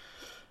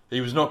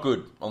not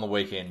good on the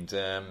weekend.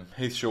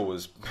 Heath Shaw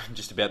was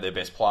just about their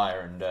best player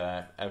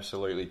and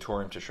absolutely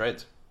tore him to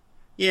shreds.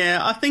 Yeah,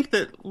 I think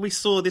that we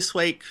saw this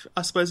week,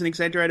 I suppose, an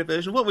exaggerated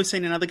version of what we've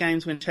seen in other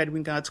games when Chad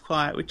Wingard's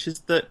quiet, which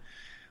is that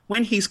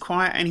when he's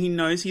quiet and he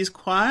knows he's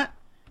quiet,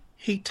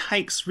 he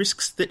takes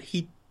risks that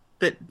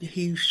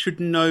he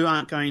should know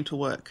aren't going to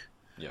work.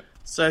 Yeah.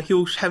 So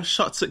he'll have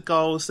shots at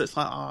goals that's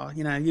like, oh,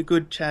 you're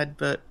good, Chad,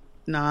 but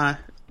nah,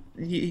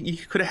 you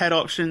could have had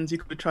options. You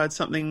could have tried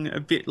something a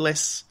bit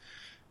less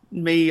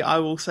I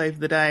will save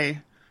the day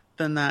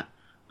than that.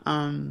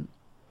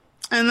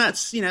 And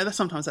that's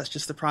sometimes that's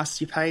just the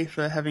price you pay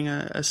for having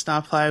a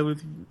star player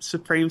with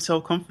supreme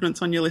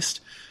self-confidence on your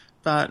list.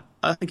 But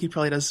I think he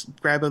probably does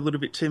grab a little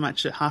bit too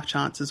much at half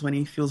chances when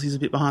he feels he's a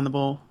bit behind the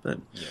ball. But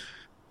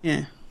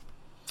yeah.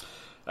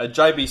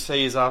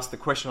 JBC has asked the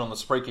question on the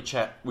Spreaker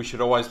chat. We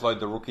should always load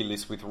the rookie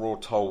list with raw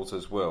tolls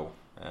as well.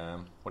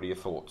 What are your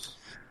thoughts?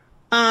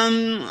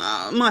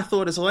 My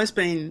thought has always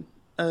been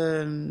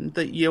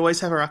that you always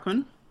have a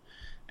ruckman.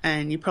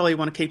 And you probably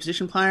want a key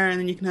position player, and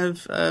then you can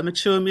have a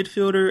mature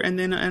midfielder, and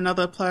then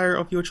another player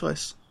of your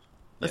choice.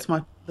 That's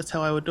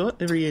how I would do it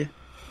every year.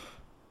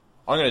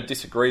 I'm going to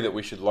disagree that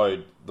we should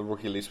load the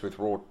rookie list with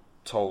raw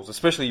tolls,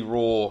 especially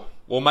raw,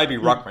 or maybe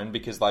ruckman,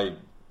 because they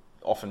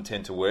often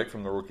tend to work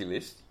from the rookie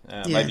list.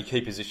 Maybe key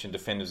position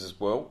defenders as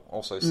well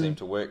also seem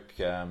to work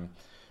a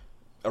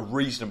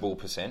reasonable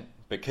percent,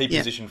 but key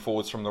position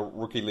forwards from the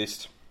rookie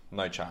list,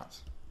 no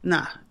chance.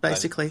 Nah,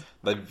 basically.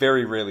 They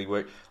very rarely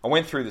work. I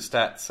went through the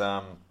stats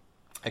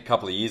a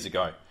couple of years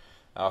ago.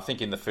 I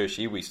think in the first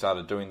year we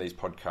started doing these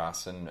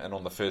podcasts and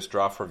on the first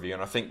draft review,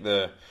 and I think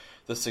the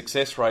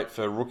success rate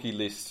for rookie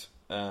list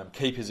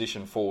key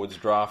position forwards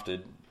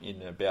drafted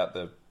in about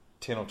the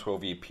 10 or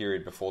 12 year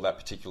period before that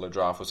particular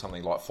draft was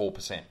something like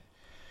 4%,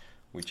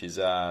 which is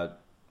not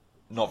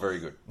very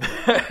good.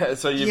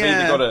 So you've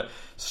either got to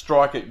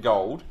strike it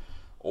gold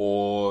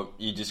or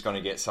you're just going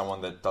to get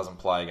someone that doesn't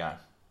play a game.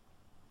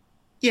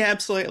 Yeah,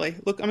 absolutely.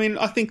 Look, I mean,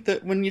 I think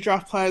that when you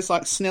draft players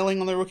like Snelling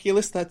on the rookie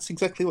list, that's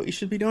exactly what you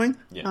should be doing.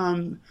 Yeah.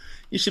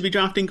 You should be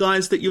drafting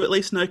guys that you at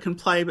least know can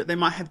play, but they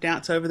might have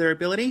doubts over their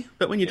ability.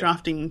 But when you're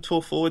drafting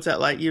tall forwards out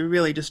late, you're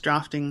really just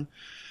drafting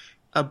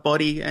a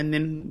body and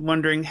then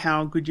wondering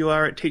how good you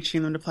are at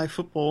teaching them to play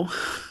football.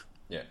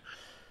 Yeah.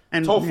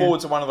 And tall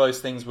forwards are one of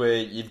those things where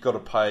you've got to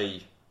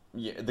pay...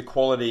 the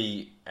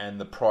quality and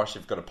the price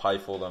you've got to pay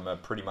for them are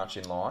pretty much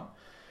in line.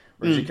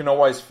 Whereas you can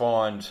always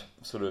find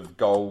sort of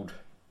gold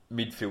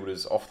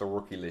midfielders off the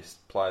rookie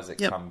list, players that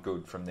come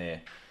good from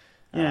there.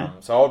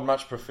 So I would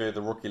much prefer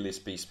the rookie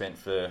list be spent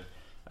for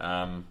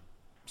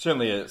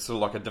certainly a sort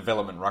of like a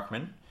development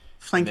ruckman,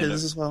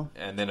 flankers as well,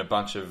 and then a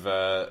bunch of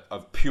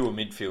pure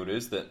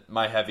midfielders that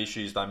may have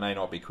issues. They may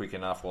not be quick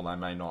enough, or they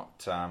may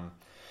not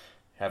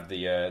have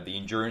the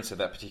endurance at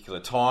that particular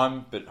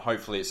time. But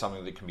hopefully, it's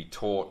something that can be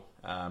taught.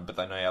 But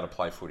they know how to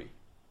play footy.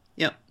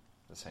 Yep.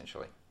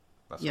 Essentially,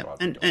 that's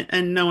what I'd do.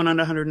 And no one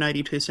under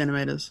 182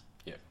 centimetres.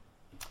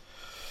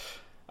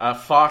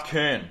 Far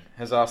Kern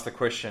has asked the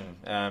question,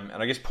 and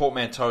I guess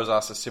Portmanteau has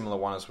asked a similar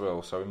one as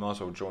well, so we might as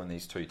well join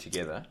these two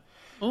together.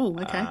 Oh,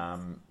 okay.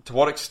 To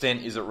what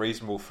extent is it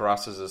reasonable for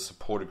us as a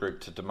supporter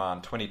group to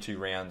demand 22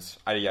 rounds,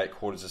 88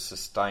 quarters of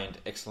sustained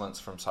excellence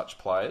from such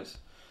players?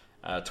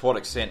 To what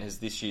extent has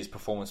this year's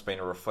performance been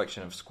a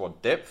reflection of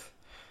squad depth?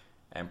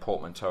 And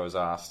Portmanteau has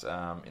asked,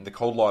 in the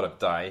cold light of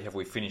day, have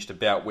we finished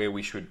about where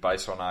we should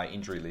based on our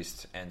injury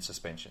list and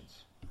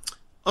suspensions?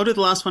 I'll do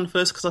the last one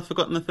first because I've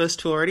forgotten the first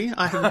two already.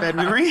 I have a bad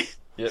memory.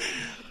 Yep.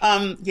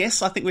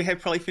 Yes, I think we have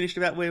probably finished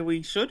about where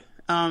we should.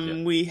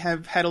 We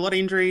have had a lot of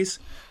injuries.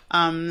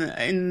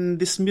 In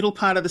this middle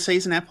part of the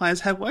season, our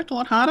players have worked a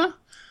lot harder.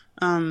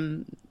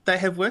 They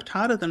have worked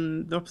harder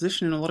than the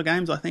opposition in a lot of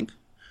games, I think.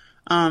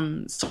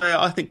 So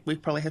I think we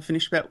probably have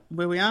finished about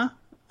where we are,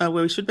 where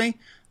we should be.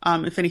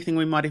 If anything,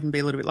 we might even be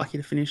a little bit lucky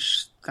to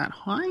finish that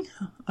high.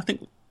 I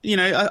think,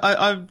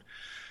 I've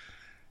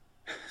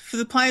for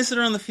the players that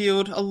are on the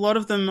field, a lot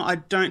of them I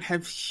don't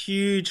have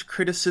huge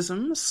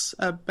criticisms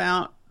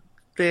about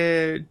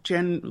their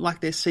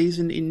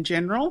season in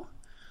general,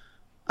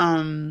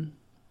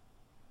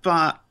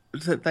 but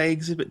that they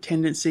exhibit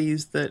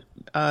tendencies that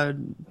are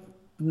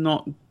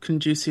not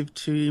conducive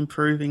to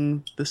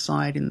improving the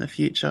side in the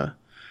future.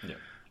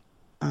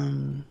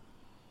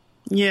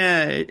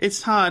 Yeah,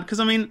 it's hard because,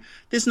 I mean,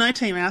 there's no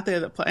team out there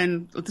that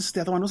and this is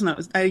the other one, wasn't it? It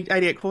was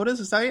 88 quarters,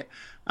 is that it?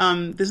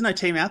 There's no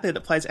team out there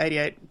that plays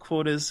 88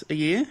 quarters a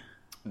year.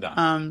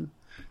 No.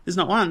 There's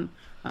not one.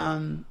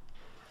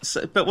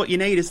 So, but what you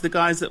need is the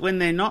guys that when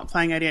they're not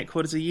playing 88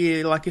 quarters a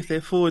year, like if they're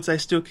forwards, they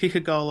still kick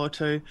a goal or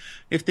two.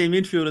 If they're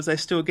midfielders, they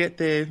still get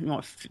their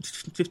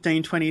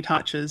 15, 20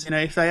 touches.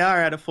 If they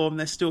are out of form,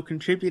 they're still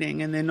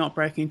contributing and they're not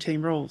breaking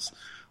team rules.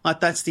 Like,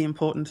 that's the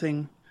important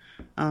thing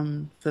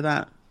for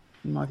that,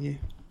 in my view.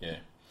 Yeah.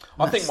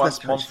 I think once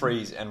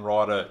Monfries and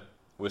Ryder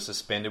were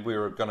suspended, we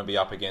were going to be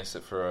up against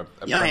it for a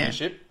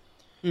premiership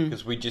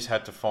because we just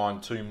had to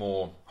find two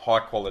more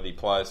high-quality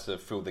players to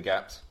fill the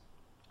gaps.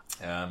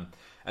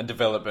 And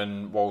develop.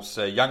 And whilst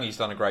Youngie's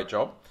done a great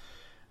job,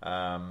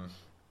 I'm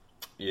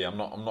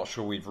not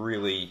sure we've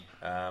really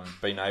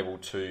been able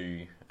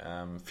to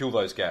fill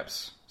those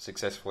gaps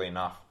successfully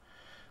enough.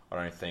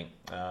 I don't think.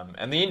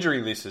 And the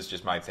injury list has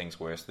just made things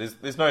worse.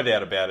 There's no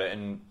doubt about it,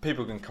 and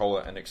people can call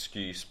it an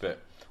excuse,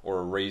 or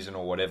a reason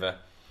or whatever.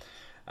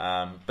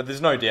 But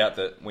there's no doubt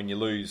that when you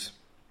lose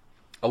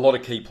a lot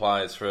of key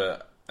players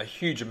for a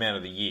huge amount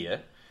of the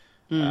year,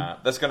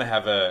 that's going to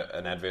have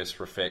an adverse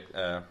effect.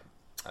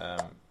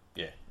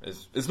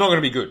 It's not going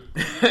to be good,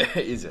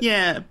 is it?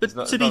 Yeah,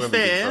 but to be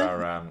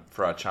fair,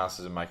 for our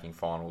chances of making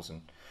finals,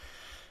 and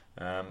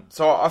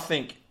so I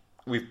think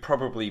we've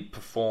probably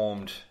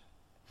performed.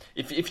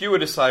 If you were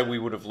to say we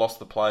would have lost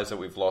the players that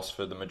we've lost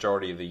for the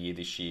majority of the year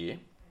this year,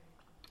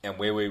 and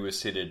where we were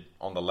seated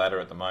on the ladder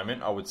at the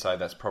moment, I would say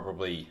that's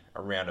probably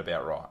around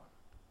about right.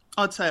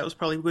 I'd say it was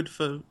probably good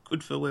for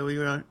where we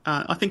were.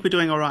 I think we're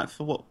doing all right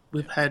for what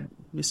we've had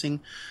missing.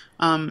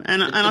 And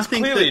I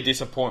think clearly a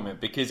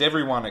disappointment because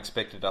everyone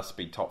expected us to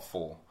be top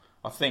four.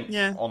 I think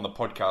on the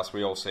podcast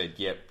we all said,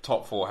 "Yep,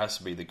 top four has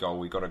to be the goal."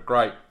 We got a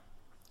great,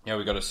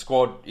 we got a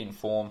squad in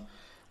form.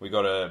 We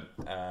got a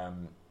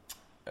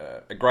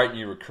great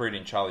new recruit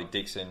in Charlie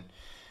Dixon.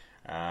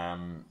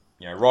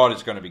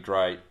 Ryder's going to be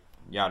great.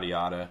 Yada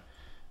yada.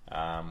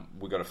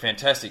 We got a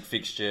fantastic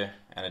fixture,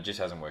 and it just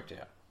hasn't worked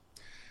out.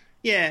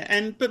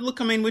 Yeah, but look,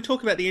 I mean, we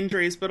talk about the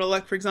injuries, but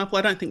for example,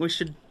 I don't think we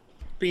should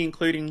be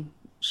including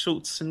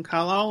Schultz and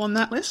Carlisle on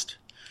that list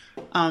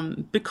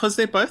because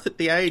they're both at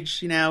the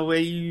age where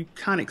you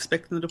can't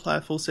expect them to play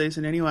a full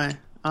season anyway.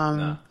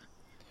 No.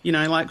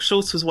 Like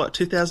Schultz was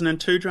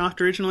 2002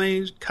 draft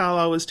originally,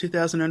 Carlisle was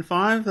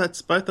 2005.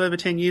 That's both over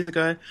 10 years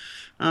ago.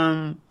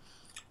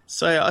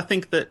 So I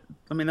think that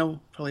they'll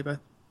probably both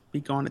be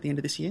gone at the end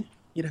of this year.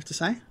 You'd have to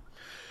say.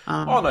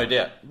 No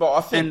doubt, but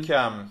I think.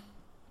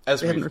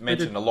 As we've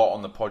mentioned a lot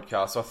on the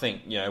podcast, I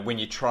think, when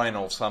you train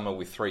all summer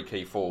with three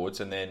key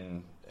forwards and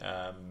then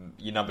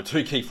your number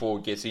two key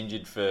forward gets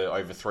injured for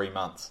over 3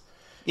 months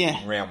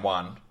in round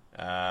one,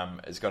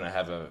 it's going to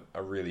have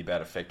a really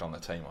bad effect on the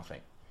team, I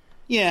think.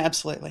 Yeah,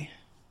 absolutely.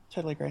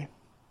 Totally agree.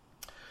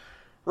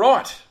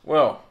 Right.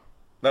 Well,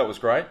 that was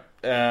great.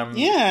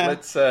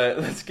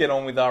 Let's get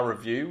on with our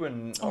review.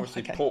 And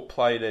obviously Port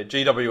played a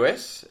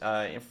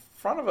GWS in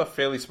front of a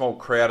fairly small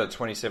crowd of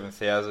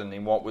 27,000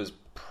 in what was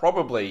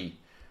probably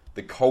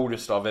the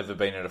coldest I've ever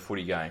been at a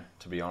footy game,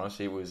 to be honest.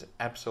 It was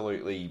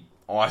absolutely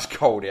ice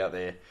cold out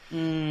there.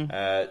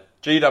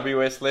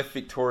 GWS left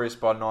victorious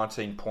by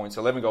 19 points,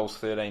 11 goals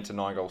 13 to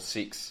 9 goals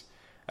 6.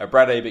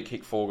 Brad Ebert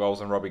kicked 4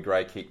 goals and Robbie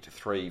Gray kicked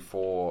 3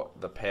 for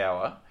the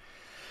Power.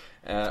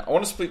 I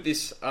want to split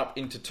this up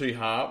into two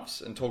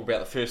halves and talk about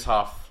the first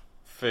half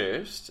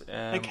first.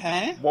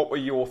 Okay. What were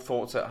your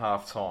thoughts at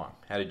half time?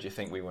 How did you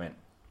think we went?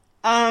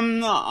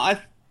 I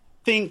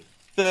think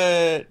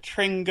the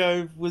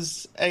Trengove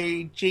was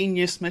a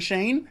genius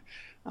machine.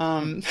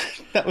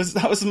 That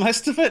was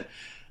most of it.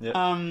 Yep.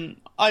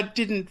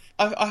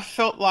 I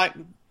felt like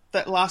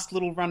that last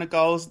little run of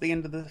goals at the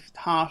end of the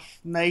half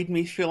made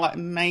me feel like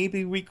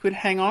maybe we could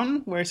hang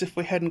on, whereas if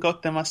we hadn't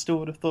got them, I still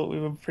would have thought we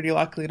were pretty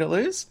likely to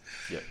lose.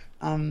 Yep.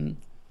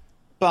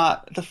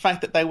 But the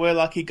fact that they were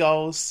lucky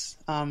goals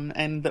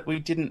and that we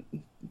didn't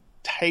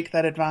take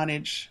that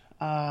advantage,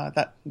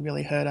 that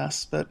really hurt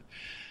us. But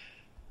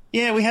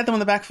yeah, we had them on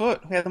the back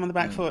foot.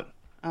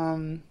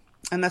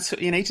 And that's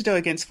what you need to do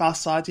against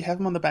fast sides. You have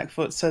them on the back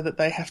foot so that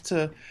they have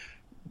to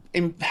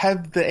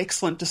have the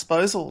excellent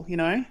disposal,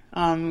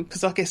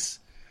 because I guess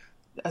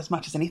as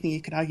much as anything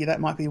you could argue that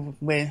might be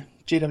where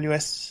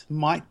GWS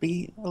might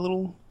be a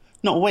little,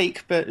 not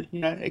weak, but,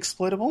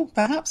 exploitable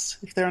perhaps.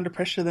 If they're under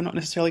pressure, they're not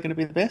necessarily going to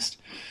be the best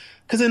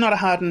because they're not a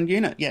hardened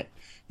unit yet.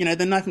 They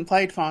haven't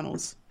played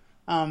finals,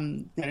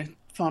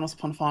 finals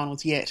upon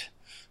finals yet.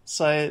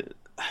 So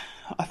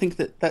I think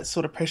that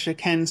sort of pressure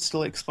can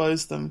still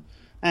expose them.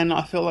 And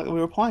I feel like we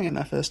were playing in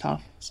that first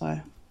half.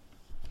 So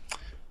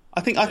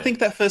I think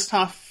that first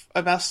half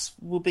of us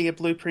will be a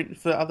blueprint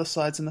for other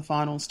sides in the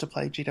finals to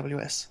play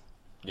GWS.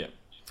 Yeah.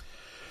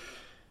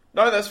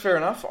 No, that's fair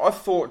enough. I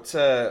thought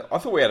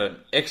we had an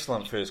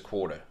excellent first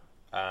quarter.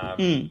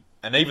 And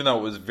even though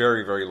it was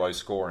very, very low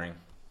scoring,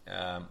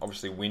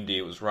 obviously windy,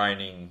 it was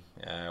raining,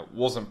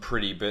 wasn't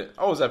pretty, but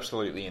I was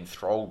absolutely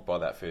enthralled by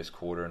that first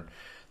quarter. And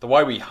the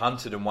way we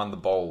hunted and won the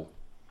ball,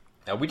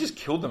 we just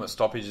killed them at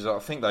stoppages. I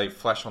think they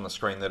flashed on the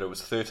screen that it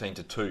was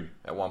 13-2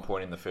 at one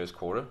point in the first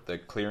quarter, the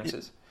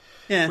clearances.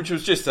 Yeah. Which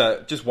was just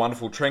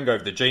wonderful.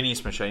 Trengove, the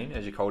genius machine,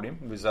 as you called him,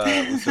 was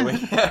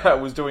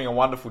doing a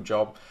wonderful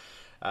job.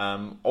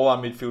 All our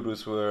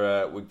midfielders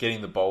were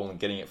getting the ball and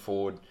getting it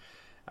forward.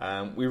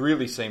 We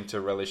really seemed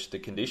to relish the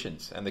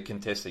conditions and the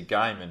contested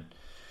game.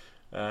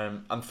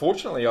 And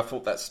unfortunately, I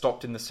thought that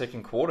stopped in the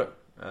second quarter.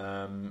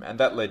 And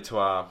that led to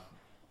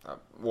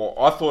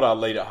I thought our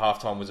lead at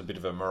halftime was a bit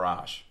of a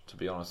mirage, to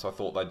be honest. I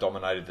thought they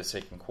dominated the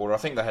second quarter. I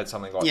think they had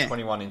something like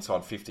 21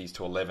 inside 50s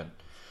to 11.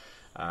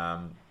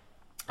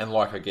 And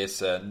like, I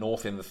guess,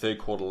 North in the third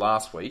quarter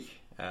last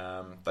week,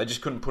 they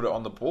just couldn't put it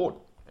on the board.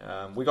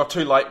 We got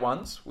 2 late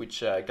ones,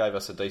 which gave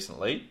us a decent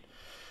lead.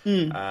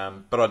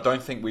 But I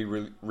don't think we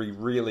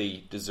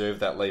really deserved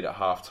that lead at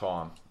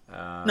half-time.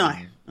 No.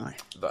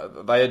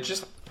 They had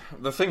just...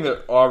 The thing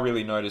that I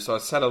really noticed, I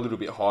sat a little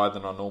bit higher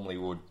than I normally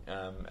would,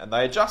 and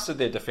they adjusted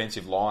their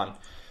defensive line,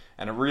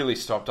 and it really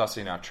stopped us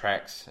in our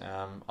tracks.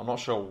 I'm not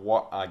sure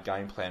what our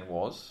game plan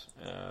was,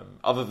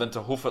 other than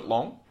to hoof it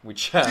long,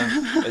 which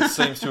it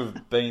seems to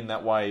have been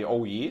that way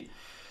all year.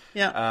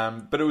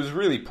 Yeah. But it was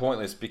really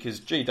pointless because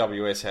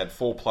GWS had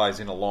 4 players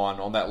in a line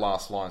on that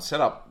last line,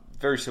 set up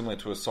very similar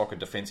to a soccer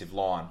defensive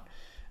line,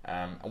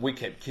 and we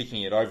kept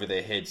kicking it over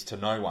their heads to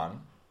no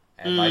one,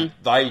 and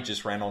they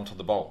just ran onto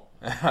the ball.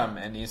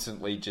 And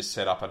instantly just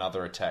set up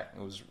another attack.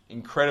 It was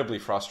incredibly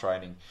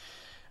frustrating.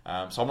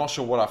 So I'm not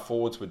sure what our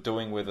forwards were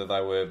doing, whether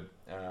they were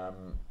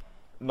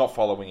not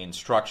following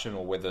instruction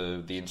or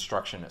whether the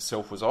instruction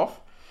itself was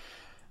off.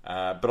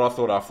 But I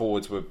thought our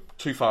forwards were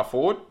too far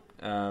forward,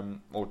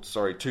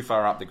 too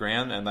far up the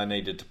ground, and they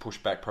needed to push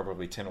back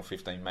probably 10 or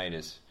 15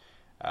 metres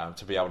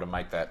to be able to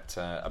make that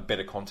a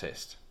better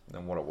contest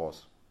than what it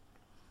was.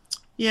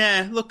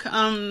 Yeah, look,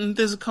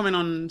 there's a comment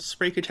on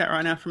Spreaker chat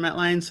right now from Matt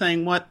Lane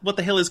saying, what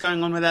the hell is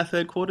going on with our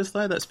third quarters,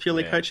 though? That's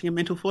purely coaching and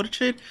mental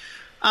fortitude.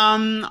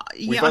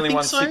 We've only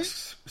won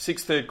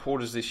six third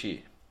quarters this year.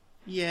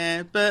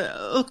 Yeah, but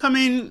look, I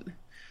mean,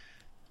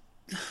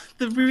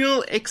 the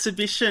real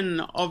exhibition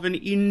of an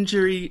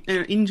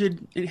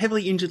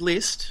heavily injured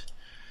list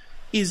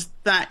is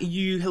that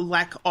you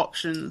lack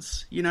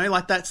options,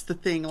 like that's the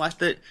thing, like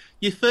that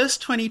your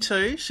first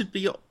 22 should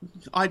be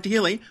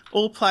ideally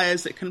all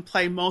players that can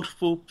play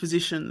multiple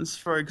positions,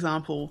 for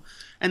example,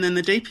 and then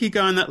the deeper you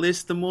go on that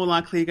list, the more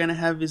likely you're going to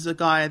have is a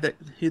guy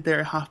who they're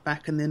a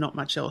halfback and they're not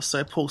much else,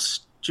 so Paul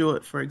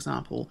Stewart, for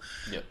example.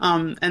 Yep.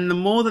 And the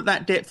more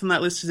that depth on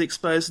that list is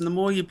exposed and the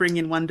more you bring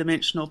in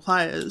one-dimensional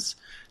players,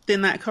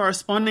 then that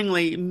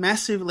correspondingly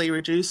massively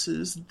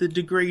reduces the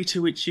degree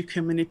to which you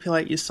can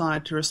manipulate your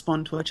side to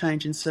respond to a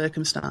change in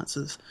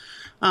circumstances.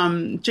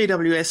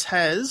 GWS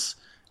has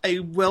a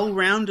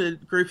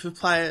well-rounded group of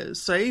players,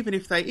 so even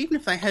if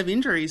they have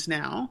injuries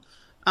now,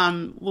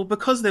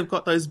 because they've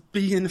got those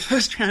billion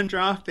first-round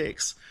draft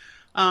picks,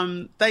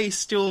 they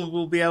still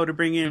will be able to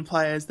bring in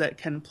players that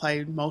can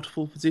play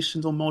multiple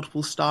positions or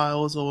multiple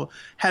styles or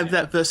have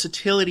that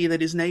versatility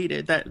that is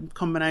needed, that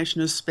combination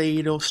of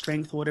speed or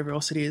strength or whatever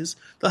else it is.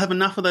 They'll have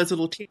enough of those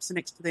little ticks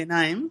next to their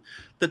name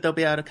that they'll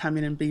be able to come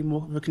in and be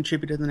more of a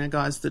contributor than our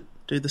guys that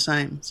do the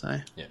same.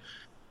 So, yeah.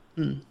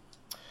 No,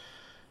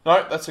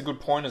 that's a good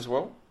point as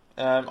well.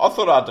 I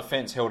thought our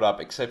defence held up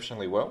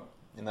exceptionally well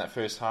in that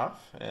first half.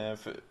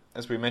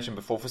 As we mentioned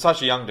before, for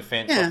such a young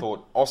defence, I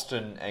thought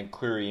Austin and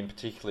Cleary in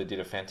particular did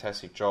a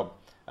fantastic job.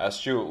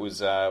 Stewart was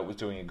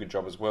doing a good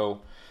job as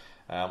well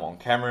on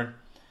Cameron.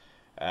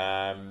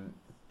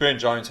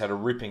 Burn-Jones had a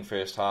ripping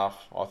first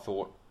half, I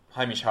thought.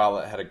 Hamish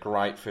Harlett had a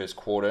great first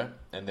quarter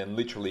and then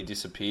literally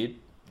disappeared.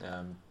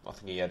 I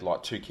think he had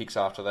like 2 kicks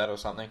after that or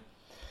something.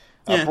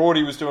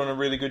 Brody was doing a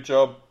really good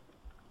job.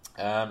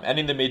 And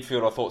in the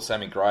midfield, I thought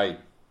Sammy Gray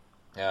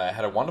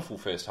had a wonderful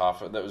first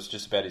half. That was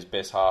just about his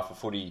best half of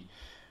footy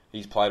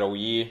he's played all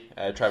year.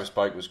 Travis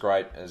Boak was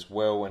great as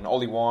well, and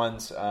Ollie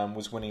Wines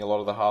was winning a lot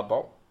of the hard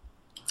ball.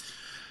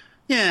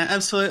 Yeah,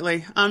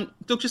 absolutely.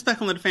 Look, just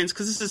back on the defence,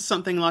 because this is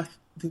something like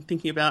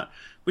thinking about,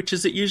 which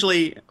is that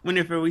usually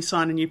whenever we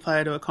sign a new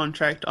player to a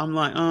contract, I'm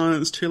like, oh,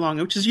 it's too long,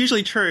 which is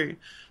usually true.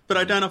 But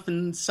I don't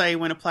often say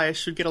when a player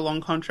should get a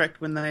long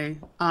contract when they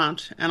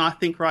aren't. And I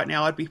think right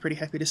now I'd be pretty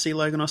happy to see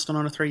Logan Austin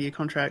on a 3-year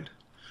contract.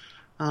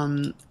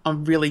 I'm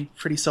really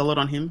pretty solid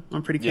on him.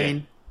 I'm pretty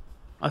keen.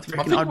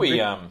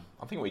 Yeah.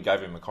 I think we gave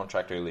him a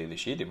contract earlier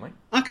this year, didn't we?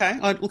 Okay.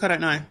 I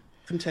don't know.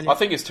 Couldn't tell you. I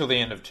think it's till the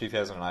end of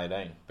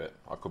 2018, but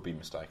I could be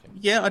mistaken.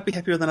 Yeah, I'd be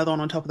happy with another one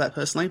on top of that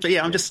personally. But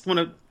yeah, I just want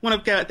to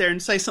go out there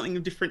and say something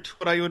different to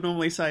what I would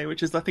normally say,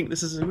 which is I think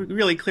this is a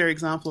really clear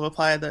example of a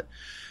player that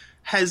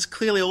has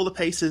clearly all the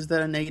pieces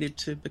that are needed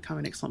to become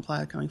an excellent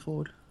player going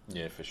forward.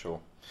 Yeah, for sure.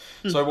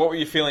 So what were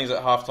your feelings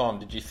at half-time?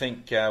 Did you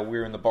think we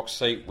were in the box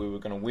seat, we were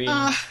going to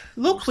win?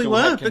 Look, we still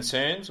were. Had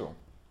concerns? Or?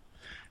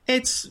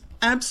 It's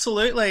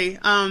absolutely.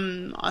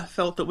 I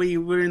felt that we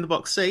were in the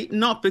box seat,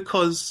 not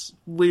because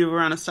we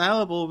were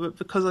unassailable, but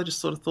because I just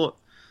sort of thought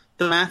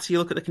the maths, you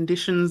look at the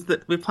conditions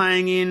that we're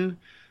playing in,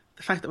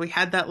 the fact that we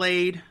had that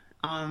lead,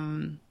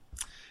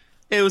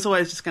 it was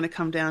always just going to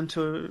come down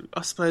to,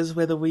 I suppose,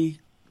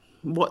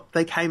 what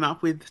they came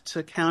up with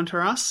to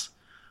counter us.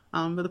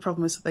 But the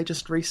problem is that they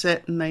just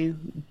reset and they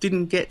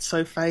didn't get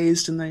so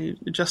phased and they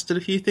adjusted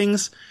a few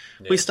things.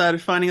 Yeah. We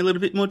started finding it a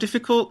little bit more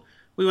difficult.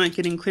 we weren't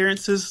getting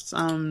clearances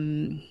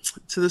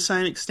to the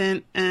same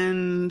extent,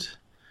 and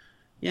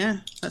yeah,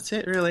 that's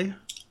it really.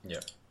 Yeah.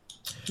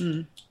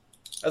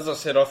 As I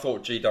said, I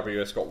thought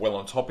GWS got well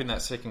on top in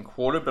that second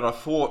quarter, but I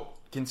thought,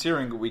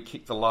 considering that we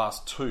kicked the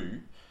last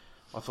two,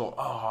 I thought,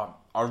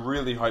 I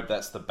really hope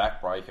that's the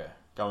backbreaker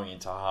going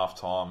into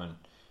half-time, and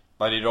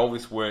they did all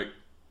this work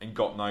and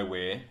got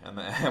nowhere,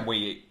 and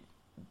we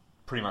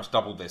pretty much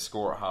doubled their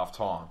score at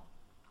half-time.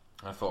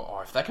 I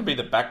thought, if that can be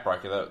the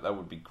backbreaker, that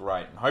would be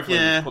great. And hopefully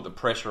we can put the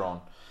pressure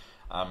on.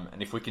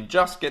 And if we can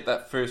just get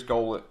that first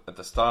goal at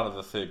the start of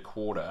the third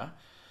quarter,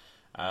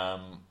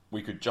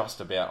 we could just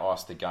about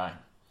ice the game.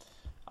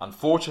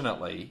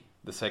 Unfortunately,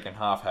 the second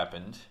half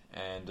happened,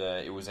 and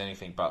it was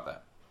anything but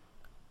that.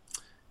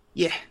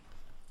 Yeah.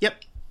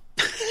 Yep.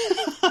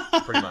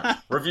 Pretty much.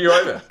 Review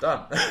over.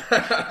 Done.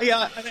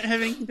 Yeah, I don't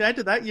have anything to add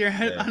to that. You're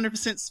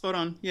 100% spot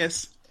on.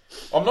 Yes.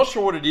 I'm not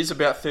sure what it is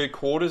about third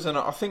quarters, and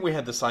I think we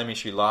had the same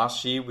issue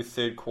last year with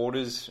third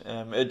quarters.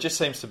 It just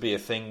seems to be a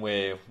thing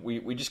where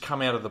we just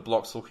come out of the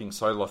blocks looking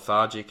so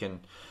lethargic, and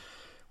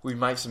we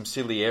make some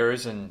silly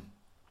errors, and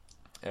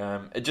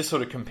it just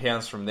sort of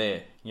compounds from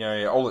there. You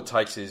know, all it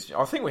takes is,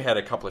 I think we had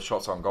a couple of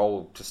shots on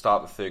goal to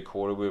start the third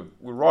quarter. We're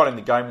right in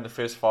the game in the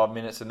first 5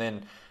 minutes, and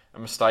then a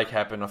mistake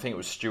happened. I think it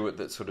was Stewart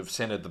that sort of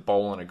centred the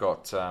ball, and it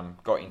got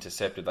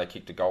intercepted. They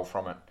kicked a goal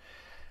from it.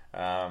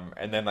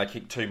 And then they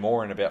kicked two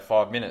more in about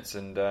 5 minutes,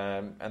 and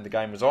the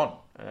game was on.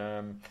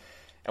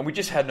 And we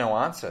just had no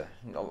answer.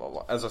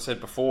 As I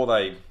said before,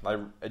 they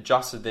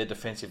adjusted their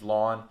defensive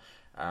line.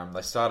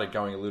 They started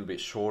going a little bit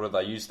shorter.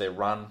 They used their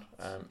run,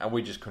 and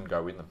we just couldn't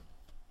go with them.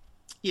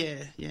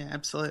 Yeah,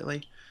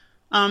 absolutely.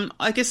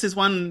 I guess there's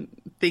one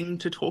thing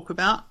to talk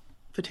about,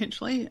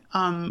 potentially.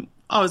 I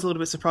was a little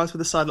bit surprised with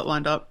the side that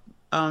lined up.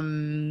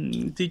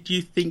 Did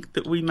you think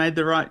that we made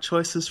the right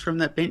choices from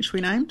that bench we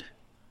named?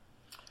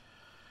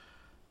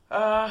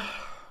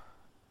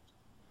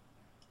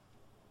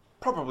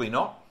 Probably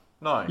not.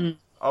 No.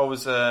 I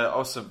was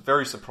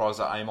very surprised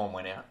that Amon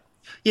went out.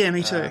 Yeah,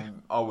 me too.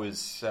 I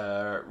was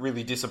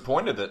really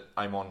disappointed that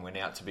Amon went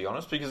out, to be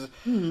honest, because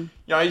you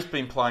know, he's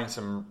been playing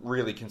some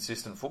really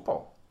consistent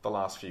football the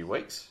last few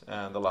weeks,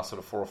 the last sort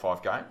of 4 or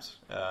 5 games.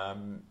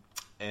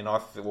 And I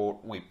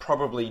thought we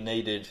probably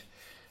needed,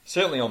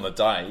 certainly on the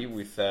day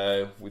with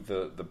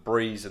the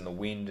breeze and the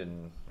wind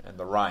and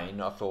the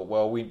rain, I thought,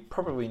 well, we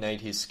probably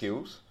need his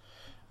skills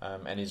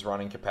and his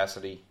running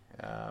capacity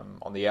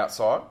on the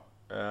outside.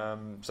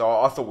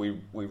 So I thought we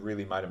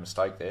really made a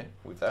mistake there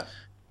with that.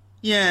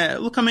 Yeah,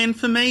 look, I mean,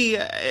 for me,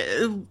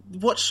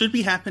 what should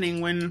be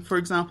happening when, for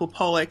example,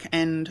 Pollock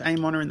and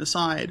Amon are in the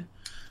side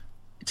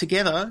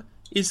together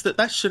is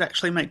that should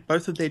actually make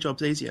both of their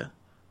jobs easier.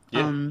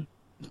 Yeah.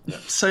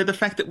 So the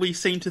fact that we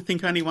seem to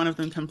think only one of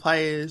them can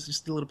play is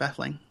just a little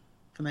baffling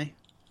for me.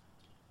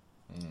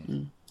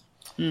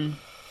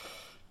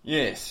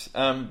 Yes.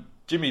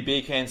 Jimmy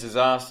Beercans has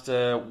asked,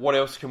 what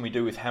else can we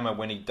do with Hammer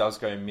when he does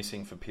go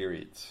missing for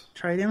periods?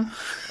 Trade him?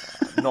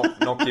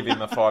 Not give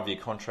him a 5-year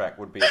contract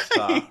would be a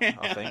start,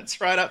 I think. It's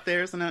right up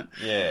there, isn't it?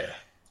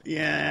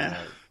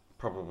 Yeah.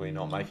 Probably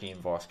not making him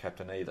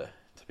vice-captain either,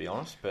 to be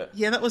honest. But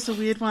yeah, that was a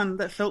weird one.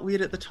 That felt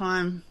weird at the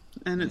time,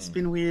 and it's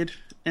been weird.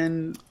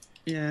 And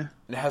yeah.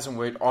 It hasn't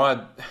worked.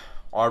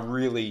 I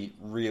really,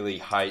 really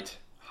hate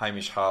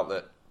Hamish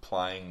Hartlett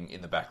playing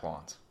in the back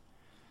lines.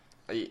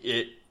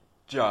 It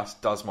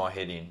just does my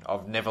head in.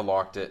 I've never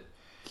liked it.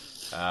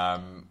 I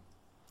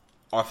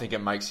think it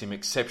makes him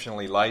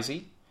exceptionally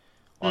lazy.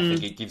 I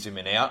think it gives him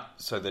an out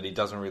so that he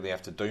doesn't really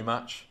have to do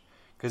much,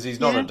 because he's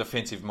not a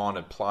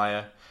defensive-minded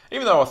player.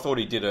 Even though I thought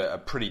he did a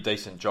pretty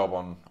decent job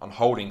on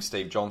holding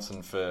Steve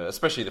Johnson for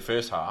especially the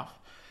first half,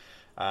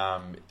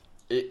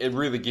 it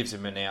really gives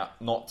him an out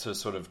not to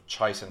sort of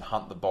chase and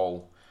hunt the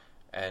ball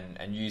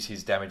and use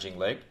his damaging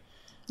leg.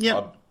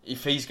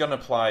 If he's going to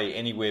play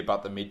anywhere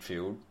but the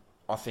midfield,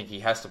 I think he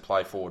has to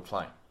play forward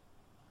flank.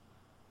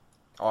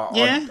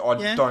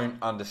 I don't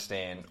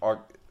understand.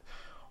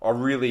 I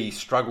really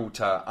struggle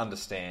to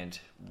understand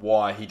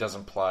why he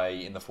doesn't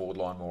play in the forward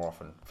line more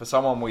often. For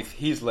someone with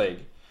his leg,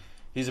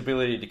 his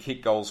ability to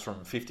kick goals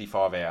from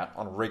 55 out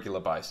on a regular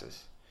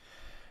basis,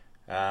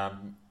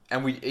 and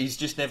he's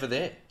just never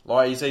there.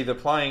 Like, he's either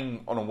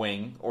playing on a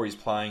wing or he's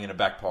playing in a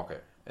back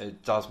pocket.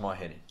 It does my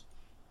head in.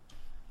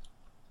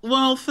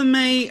 Well, for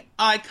me,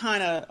 I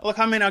kind of... Look,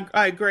 I mean,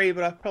 I agree,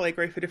 but I probably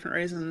agree for different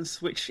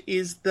reasons, which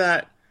is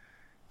that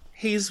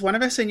he's one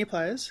of our senior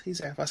players. He's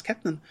our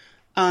vice-captain.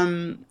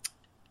 And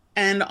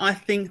I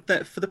think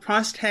that for the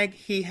price tag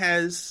he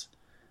has,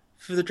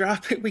 for the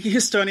draft pick we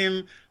used on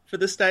him, for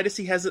the status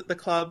he has at the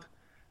club,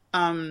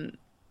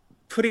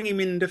 putting him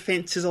in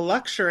defence is a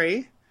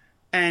luxury,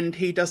 and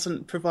he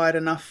doesn't provide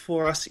enough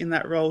for us in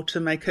that role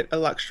to make it a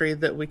luxury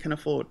that we can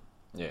afford.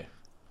 Yeah.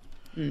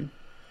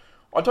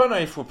 I don't know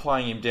if we're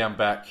playing him down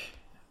back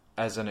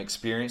as an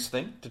experience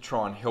thing to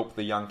try and help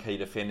the young key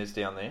defenders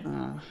down there,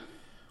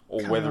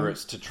 or whether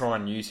it's to try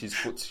and use his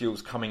foot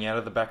skills coming out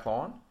of the back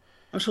line.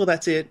 I'm sure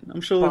that's it.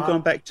 I'm sure we've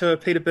gone back to a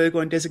Peter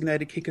Burgoyne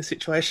designated kicker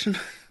situation.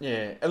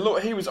 Yeah, and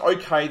look, he was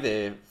okay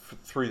there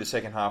through the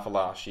second half of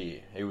last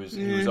year. He was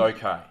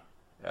okay.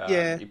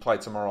 He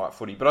played some alright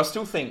footy, but I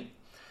still think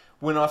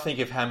when I think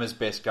of Hammer's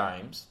best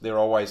games, there are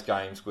always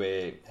games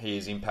where he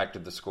has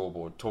impacted the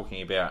scoreboard.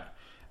 Talking about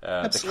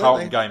the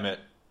Carlton game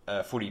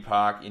at Footy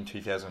Park in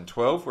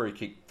 2012, where he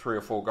kicked 3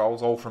 or 4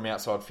 goals, all from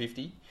outside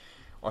 50.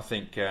 I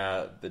think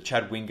the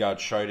Chad Wingard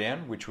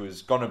showdown, which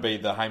was going to be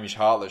the Hamish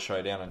Hartlett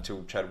showdown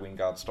until Chad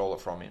Wingard stole it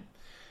from him,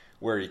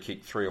 where he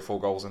kicked 3 or 4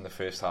 goals in the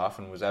first half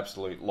and was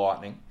absolute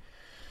lightning.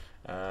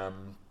 A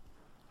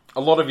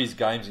lot of his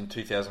games in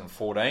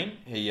 2014,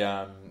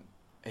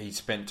 he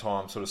spent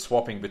time sort of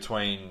swapping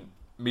between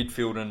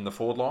midfield and the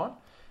forward line,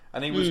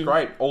 and he was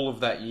great all of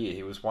that year.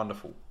 He was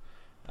wonderful.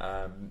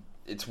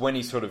 It's when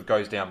he sort of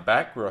goes down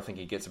back where I think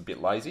he gets a bit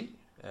lazy,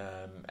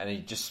 and he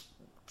just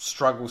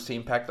struggles to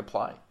impact the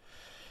play.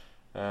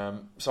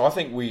 So I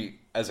think we,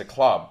 as a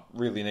club,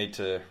 really need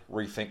to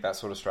rethink that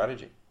sort of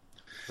strategy.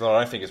 Because I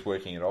don't think it's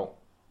working at all.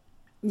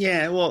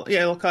 Yeah, well,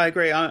 look, I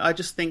agree. I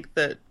just think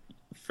that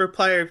for a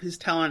player of his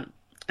talent,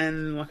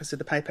 and like I said,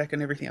 the pay pack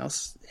and everything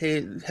else,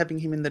 having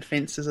him in the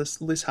defence as a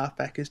loose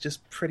halfback is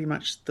just pretty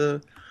much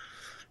the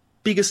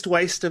biggest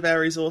waste of our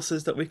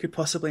resources that we could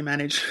possibly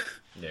manage.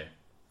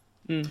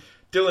 Yeah.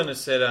 Dylan has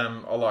said,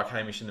 I like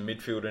Hamish in the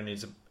midfield, and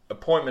his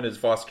appointment as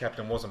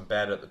vice-captain wasn't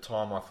bad at the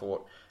time, I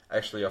thought.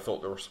 Actually, I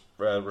thought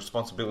the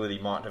responsibility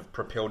might have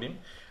propelled him.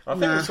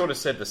 And I think we sort of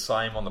said the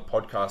same on the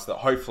podcast, that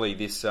hopefully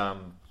this sort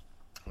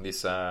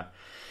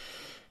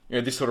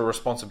of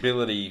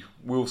responsibility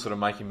will sort of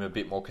make him a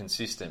bit more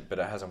consistent, but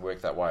it hasn't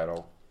worked that way at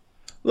all.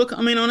 Look,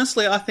 I mean,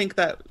 honestly, I think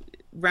that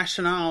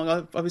rationale,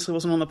 I obviously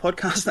wasn't on the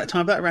podcast that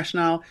time, but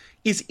rationale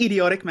is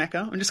idiotic,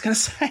 Macca. I'm just going to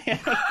say it.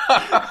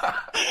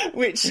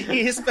 Which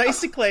is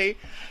basically,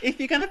 if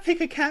you're going to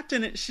pick a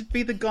captain, it should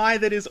be the guy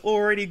that is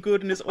already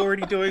good and is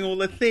already doing all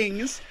the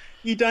things.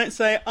 You don't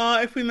say,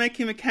 if we make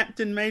him a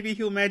captain, maybe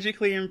he'll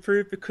magically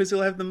improve because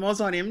he'll have the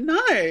moz on him.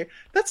 No,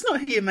 that's not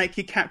how you make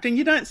your captain.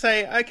 You don't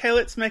say, okay,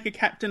 let's make a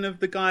captain of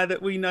the guy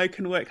that we know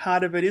can work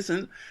harder but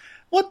isn't.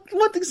 What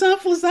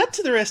example is that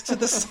to the rest of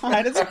the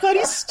side? It's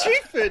bloody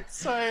stupid.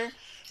 So,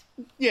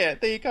 yeah,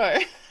 there you go.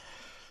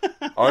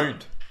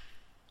 Owned.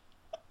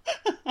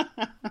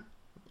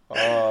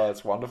 Oh,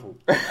 that's wonderful.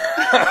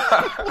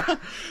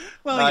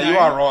 Well, no, you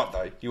are right,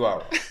 though. You are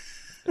right.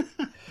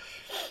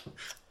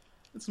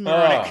 It's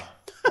moronic.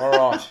 All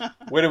right.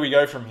 Where do we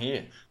go from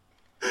here?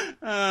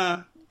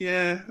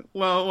 Yeah.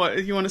 Well,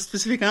 what, you want a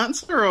specific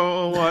answer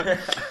or what?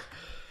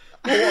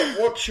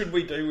 Well, what should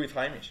we do with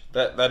Hamish?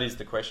 That is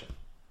the question.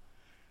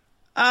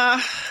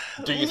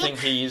 Do you think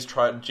he is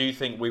do you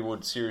think we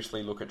would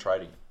seriously look at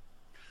trading?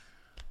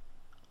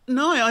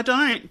 No, I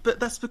don't. But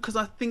that's because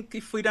I think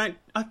if we don't,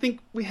 I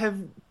think we have.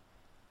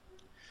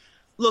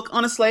 Look,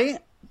 honestly,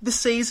 the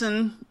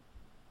season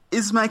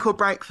is make or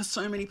break for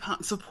so many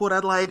parts of Port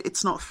Adelaide.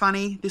 It's not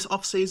funny. This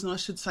off-season, I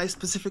should say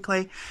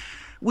specifically.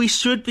 We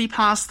should be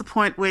past the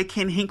point where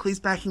Ken Hinkley's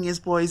backing his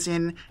boys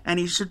in, and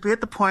he should be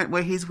at the point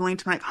where he's willing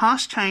to make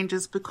harsh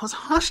changes, because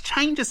harsh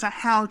changes are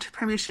how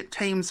premiership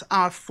teams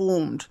are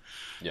formed.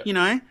 Yep. You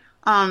know,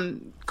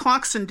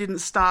 Clarkson didn't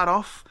start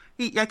off.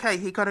 He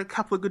got a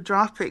couple of good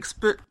draft picks,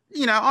 but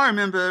you know, I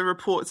remember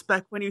reports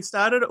back when he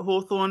started at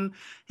Hawthorn,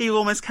 he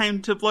almost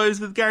came to blows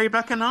with Gary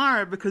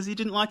Bacanara because he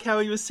didn't like how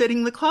he was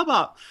setting the club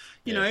up.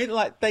 You know,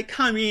 like they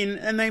come in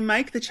and they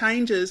make the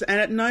changes, and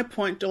at no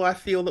point do I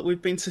feel that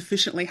we've been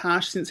sufficiently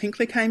harsh since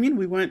Hinkley came in.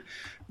 We weren't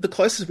the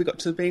closest we got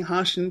to being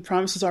harsh, and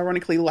Primus was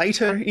ironically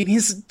later in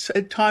his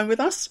time with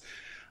us.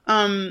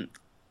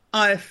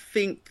 I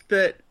think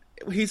that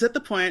he's at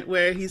the point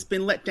where he's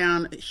been let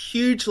down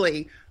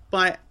hugely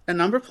by a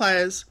number of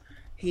players.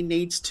 He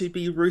needs to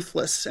be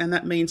ruthless, and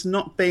that means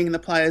not being the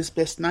player's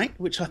best mate,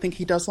 which I think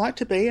he does like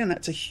to be, and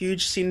that's a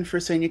huge sin for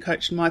a senior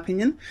coach, in my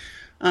opinion.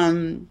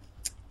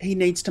 He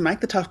needs to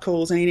make the tough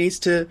calls, and he needs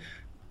to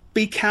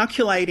be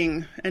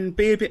calculating and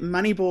be a bit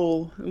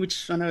moneyball,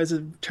 which I know is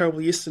a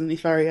terrible use, and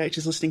if REH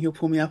is listening, he'll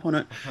pull me up on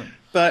it.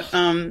 But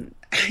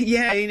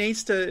yeah, he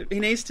needs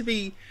to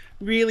be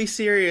really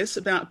serious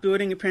about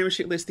building a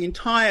premiership list. The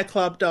entire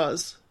club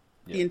does.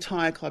 Yep. The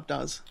entire club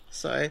does.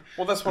 So,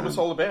 well, that's what it's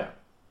all about.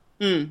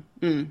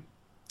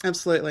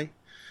 Absolutely.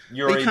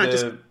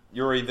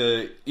 You're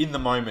either in the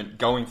moment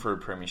going for a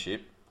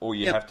premiership, or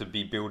you have to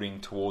be building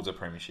towards a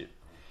premiership.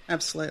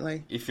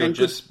 Absolutely. If you're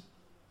just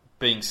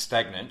being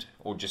stagnant,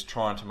 or just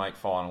trying to make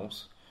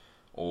finals,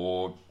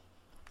 or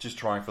just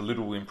trying for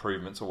little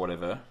improvements or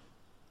whatever,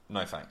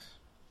 no thanks.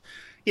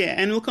 Yeah,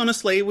 and look,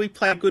 honestly, we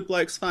play good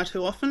blokes far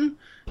too often.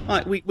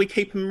 Like we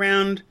keep them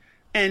round,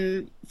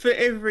 and for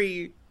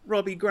every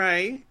Robbie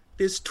Gray,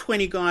 there's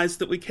 20 guys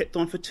that we kept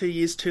on for 2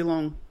 years too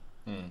long.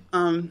 You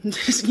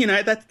know,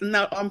 I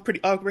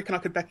reckon I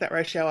could back that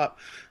ratio up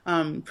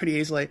pretty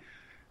easily.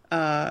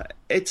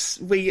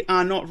 We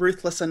are not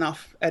ruthless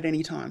enough at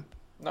any time.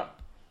 No,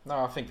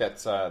 I think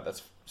that's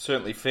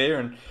certainly fair.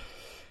 And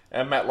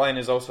Matt Lane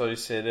has also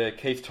said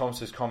Keith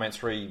Thomas's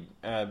comments re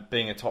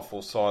being a top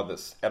 4 side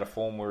that's out of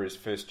form were his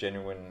first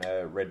genuine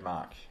red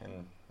mark,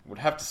 and would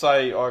have to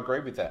say I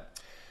agree with that.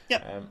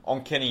 Yep.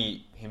 On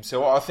Kenny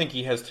himself, I think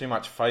he has too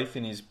much faith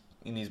in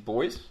his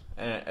boys.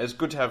 It's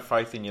good to have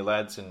faith in your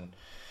lads and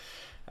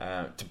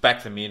to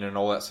back them in and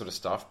all that sort of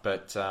stuff,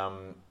 but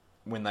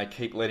when they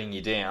keep letting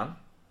you down,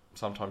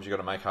 sometimes you've got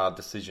to make hard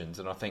decisions,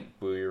 and I think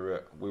we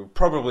were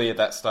probably at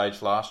that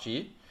stage last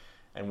year,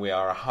 and we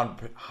are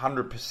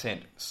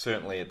 100%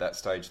 certainly at that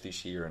stage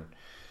this year.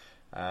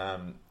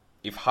 And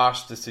if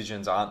harsh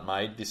decisions aren't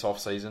made this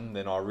off-season,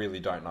 then I really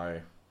don't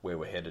know where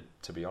we're headed,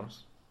 to be honest.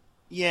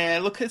 Yeah,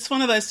 look, it's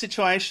one of those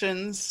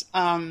situations,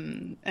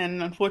 and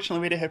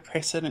unfortunately we do have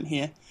precedent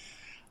here,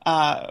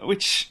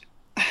 which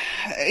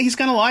he's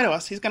going to lie to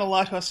us. He's going to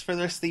lie to us for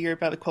the rest of the year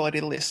about the quality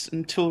of the list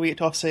until we get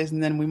to off-season,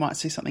 then we might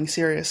see something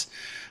serious.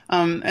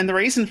 And the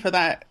reason for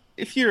that,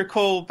 if you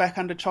recall back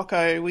under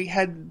Choco, we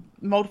had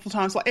multiple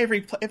times, like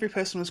every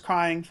person was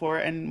crying for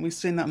it, and we've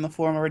seen that on the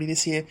forum already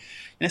this year,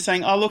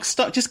 saying, oh, look,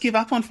 stop, just give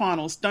up on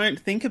finals. Don't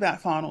think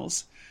about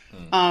finals.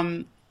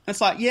 It's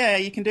like, yeah,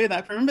 you can do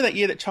that. But remember that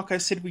year that Choco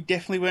said we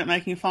definitely weren't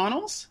making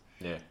finals?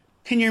 Yeah.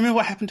 Can you remember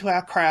what happened to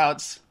our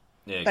crowds?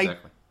 Yeah, exactly.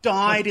 They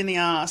died in the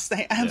arse.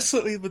 They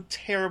absolutely were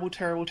terrible,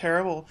 terrible,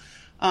 terrible.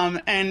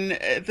 And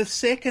the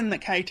second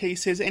that KT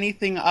says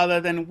anything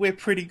other than we're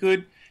pretty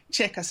good,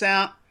 check us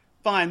out,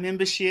 buy a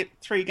membership,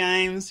 3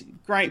 games,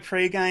 great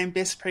pre-game,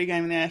 best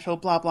pre-game in the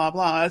AFL, blah, blah,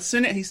 blah. As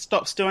soon as he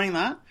stops doing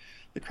that,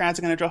 the crowds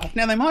are going to drop off.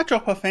 Now, they might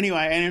drop off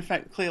anyway, and in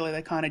fact, clearly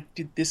they kind of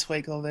did this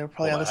week, or there were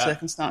probably other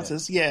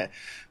circumstances. Yeah.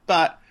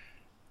 But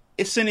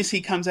as soon as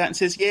he comes out and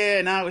says,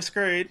 yeah, no, we're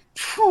screwed,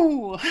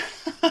 phew,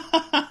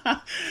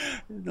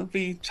 it'll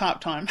be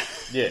sharp time.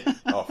 Yeah,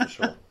 for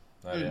sure.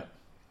 No doubt.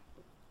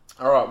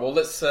 All right, well,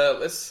 let's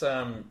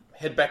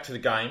head back to the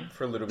game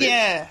for a little bit.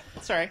 Yeah,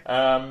 sorry.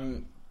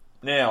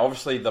 Now,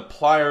 obviously, the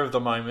player of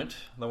the moment,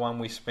 the one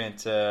we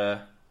spent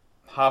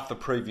half the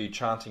preview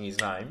chanting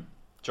his name,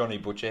 Johnny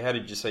Butcher. How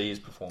did you see his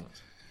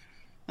performance?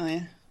 Oh,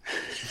 yeah.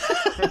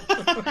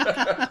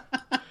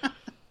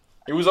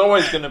 It was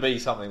always going to be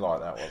something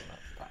like that, wasn't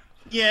it?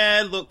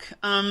 Yeah, look,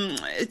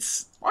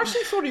 it's... I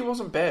actually thought he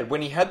wasn't bad.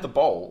 When he had the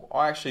ball,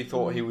 I actually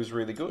thought he was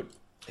really good.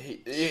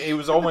 He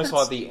was almost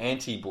like the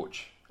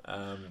anti-Butch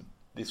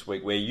this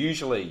week, where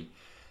usually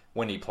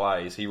when he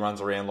plays, he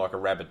runs around like a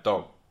rabid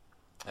dog.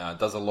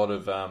 Does a lot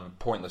of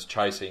pointless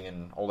chasing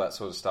and all that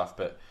sort of stuff.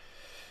 But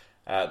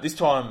this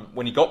time,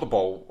 when he got the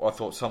ball, I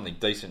thought something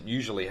decent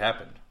usually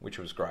happened, which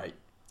was great.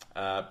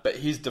 But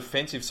his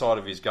defensive side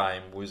of his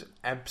game was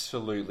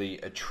absolutely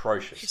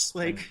atrocious. This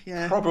week,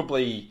 yeah.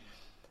 Probably,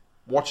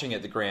 watching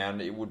at the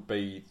ground, it would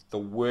be the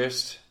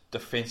worst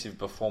defensive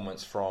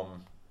performance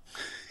from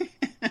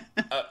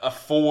a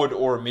forward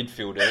or a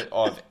midfielder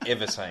I've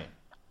ever seen.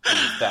 It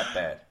was that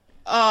bad.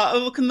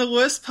 Look, and the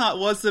worst part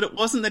was that it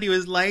wasn't that he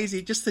was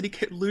lazy, just that he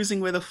kept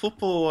losing where the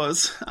football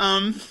was.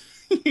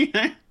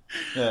 Yeah.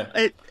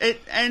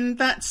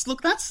 And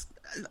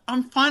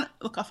I'm fine.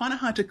 Look, I find it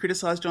hard to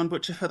criticise John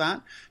Butcher for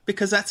that,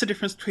 because that's the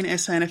difference between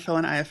SANFL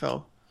and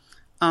AFL.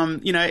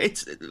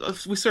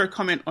 I saw a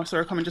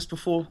comment just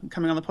before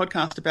coming on the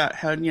podcast about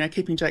how,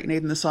 keeping Jake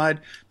Needham the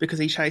side because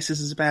he chases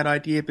is a bad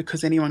idea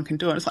because anyone can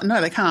do it. It's like, no,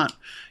 they can't.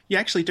 You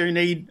actually do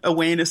need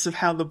awareness of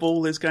how the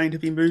ball is going to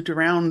be moved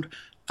around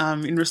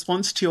in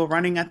response to your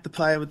running at the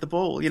player with the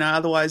ball.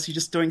 Otherwise you're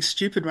just doing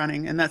stupid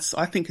running, and that's,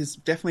 I think, is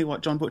definitely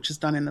what John Butcher's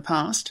done in the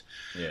past.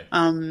 Yeah.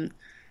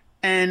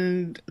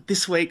 And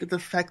this week, the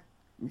fact,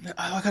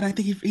 I don't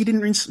think he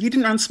didn't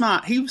run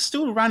smart. He was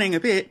still running a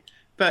bit,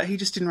 but he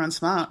just didn't run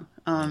smart,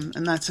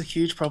 and that's a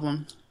huge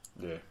problem.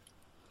 Yeah.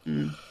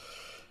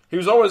 He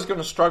was always going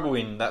to struggle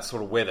in that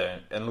sort of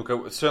weather, and look,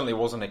 it certainly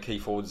wasn't a key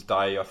forwards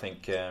day. I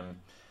think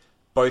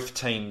both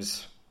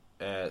teams'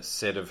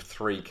 set of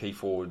 3 key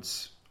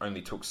forwards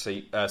only took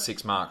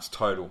 6 marks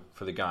total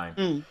for the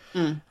game.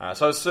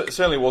 So it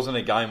certainly wasn't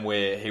a game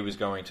where he was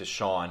going to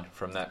shine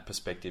from that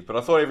perspective. But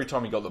I thought every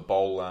time he got the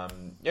ball,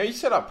 he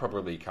set up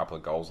probably a couple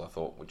of goals, I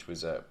thought, which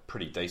was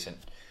pretty decent.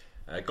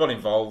 Got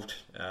involved.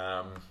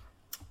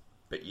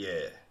 But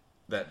yeah,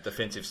 that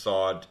defensive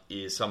side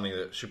is something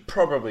that should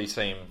probably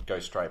see him go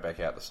straight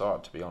back out the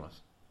side, to be honest.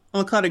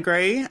 Well, I quite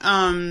agree.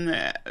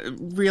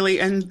 Really,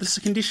 and the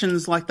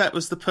conditions, like that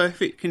was the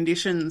perfect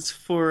conditions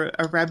for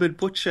a rabid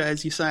Butcher,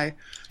 as you say.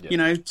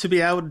 Yep. To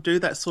be able to do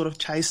that sort of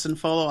chase and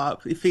follow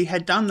up. If he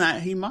had done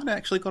that, he might have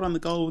actually got on the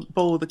ball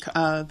with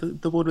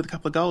the board with a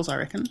couple of goals, I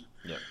reckon.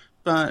 Yep.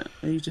 But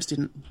he just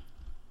didn't.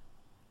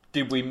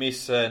 Did we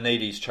miss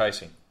Needy's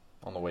chasing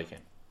on the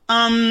weekend?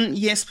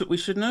 Yes, but we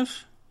shouldn't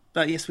have.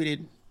 But yes, we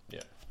did.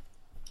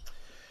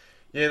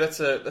 Yeah, that's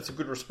a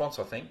good response,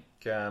 I think.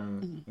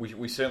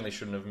 We certainly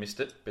shouldn't have missed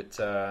it, but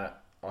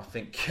I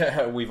think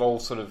we've all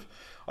sort of...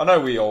 I know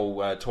we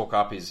all talk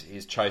up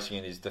his chasing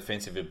and his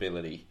defensive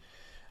ability,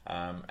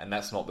 And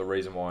that's not the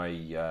reason why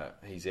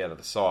he's out of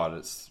the side.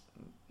 It's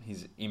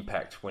his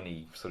impact when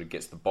he sort of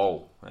gets the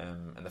ball,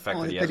 and the fact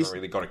that he hasn't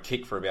really got a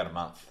kick for about a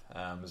month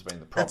has been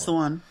the problem. That's the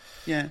one,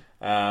 yeah.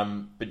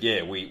 But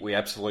yeah, we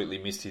absolutely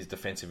missed his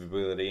defensive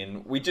ability,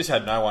 and we just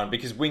had no one,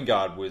 because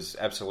Wingard was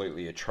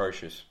absolutely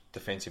atrocious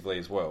defensively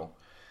as well.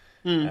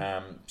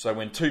 So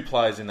when two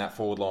players in that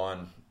forward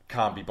line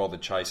can't be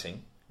bothered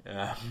chasing,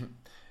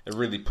 it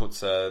really puts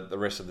the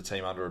rest of the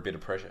team under a bit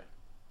of pressure.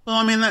 Well,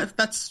 I mean,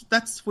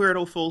 that's where it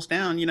all falls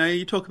down. You know,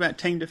 you talk about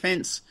team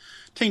defence.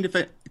 Team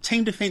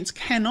defence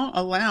cannot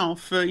allow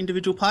for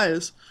individual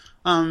players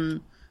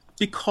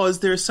because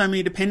there are so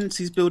many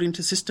dependencies built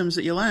into systems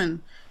that you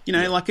learn. You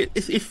know, like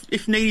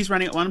if Needy's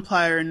running at one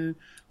player and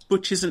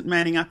Butch isn't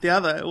manning up the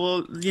other,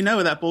 well, you know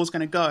where that ball's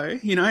going to go.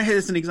 You know,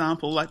 here's an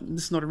example. Like,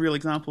 this is not a real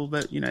example,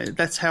 but, you know,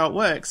 that's how it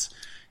works.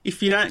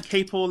 If you don't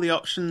keep all the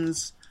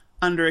options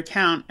under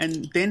account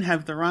and then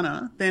have the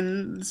runner,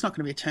 then it's not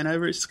going to be a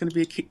turnover. It's just going to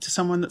be a kick to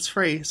someone that's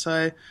free.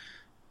 So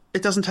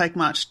it doesn't take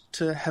much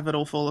to have it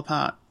all fall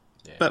apart.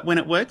 Yeah. But when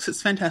it works,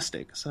 it's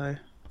fantastic. So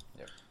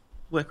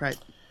work rate.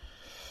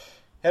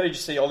 How did you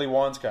see Ollie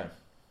Wines go?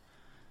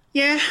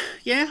 Yeah.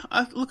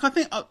 I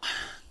think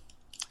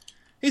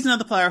he's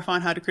another player I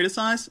find hard to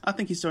criticise. I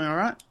think he's doing all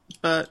right,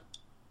 but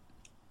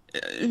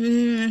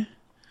he's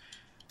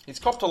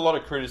copped a lot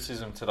of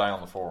criticism today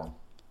on the forum.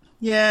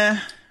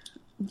 Yeah.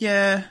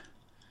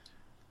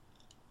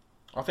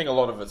 I think a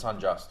lot of it's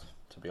unjust,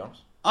 to be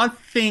honest. I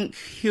think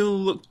he'll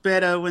look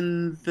better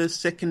when the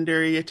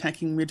secondary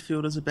attacking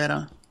midfielders are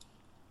better.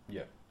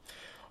 Yeah.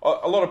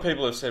 A lot of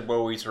people have said,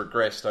 well, he's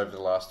regressed over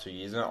the last 2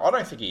 years. And I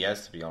don't think he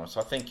has, to be honest.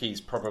 I think he's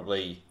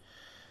probably,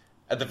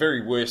 at the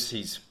very worst,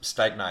 he's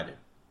stagnated.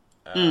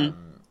 I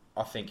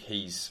think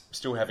he's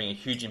still having a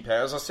huge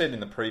impact. As I said in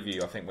the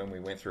preview, I think when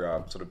we went through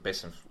our sort of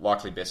best and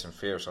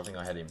fairest, I think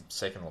I had him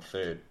second or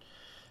third.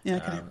 Yeah,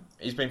 okay.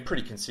 He's been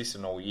pretty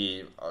consistent all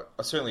year.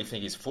 I certainly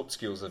think his foot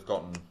skills have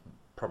gotten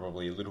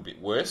probably a little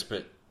bit worse,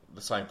 but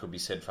the same could be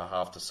said for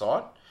half the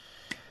side.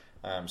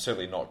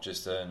 Certainly not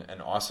just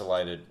an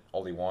isolated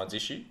Ollie Wines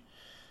issue.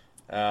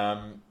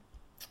 But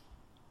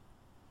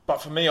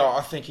for me,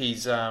 I think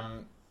he's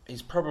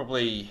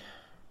probably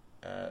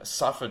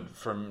suffered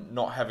from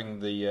not having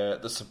the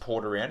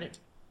support around him.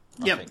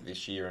 I think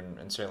this year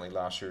and certainly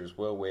last year as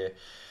well, where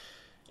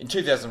in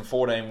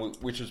 2014,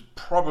 which was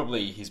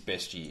probably his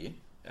best year,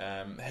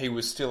 he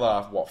was still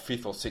our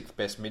fifth or sixth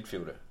best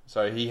midfielder.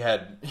 So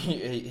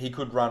he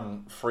could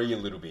run free a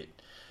little bit,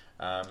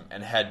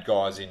 and had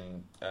guys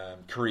in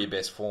career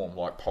best form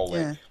like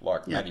Polek,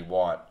 like Matty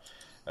White,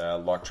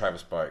 like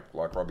Travis Boak,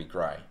 like Robbie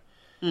Gray.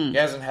 He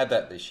hasn't had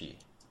that this year.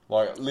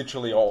 Like,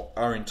 literally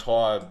our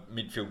entire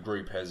midfield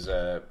group has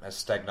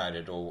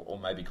stagnated or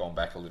maybe gone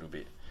back a little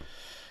bit,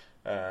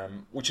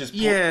 which has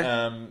put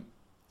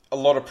a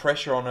lot of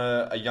pressure on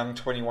a young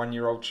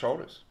 21-year-old's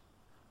shoulders.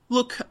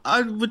 Look,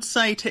 I would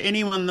say to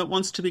anyone that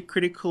wants to be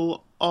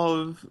critical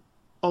of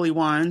Ollie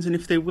Wines, and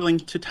if they're willing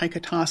to take a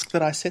task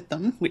that I set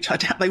them, which I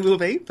doubt they will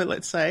be, but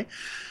let's say,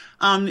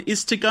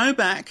 is to go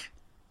back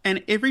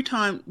and every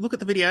time, look at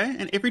the video,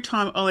 and every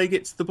time Ollie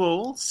gets the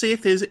ball, see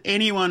if there's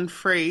anyone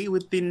free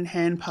within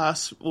hand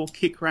pass or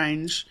kick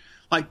range,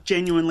 like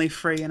genuinely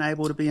free and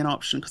able to be an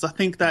option, because I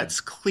think that's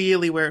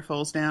clearly where it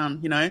falls down,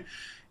 you know.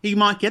 He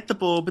might get the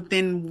ball, but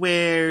then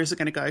where is it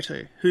going to go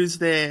to? Who's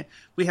there?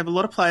 We have a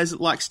lot of players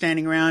that like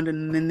standing around,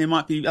 and then there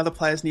might be other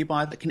players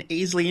nearby that can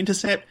easily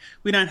intercept.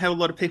 We don't have a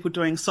lot of people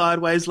doing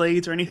sideways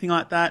leads or anything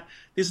like that.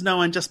 There's no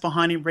one just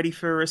behind him ready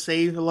for a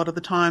receive a lot of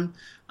the time.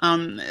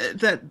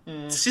 That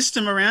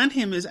system around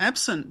him is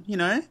absent, you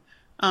know.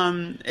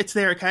 It's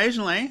there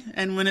occasionally,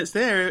 and when it's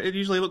there, it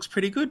usually looks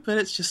pretty good, but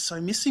it's just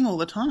so missing all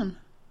the time.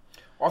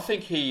 I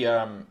think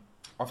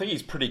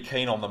he's pretty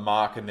keen on the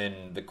mark and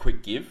then the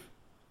quick give.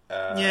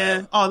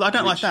 I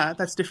don't like that.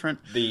 That's different.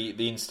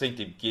 The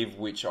instinctive give,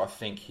 which I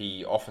think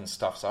he often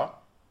stuffs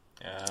up.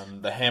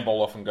 The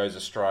handball often goes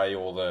astray,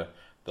 or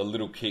the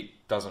little kick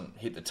doesn't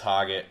hit the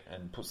target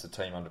and puts the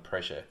team under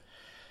pressure.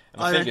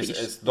 And I think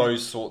it's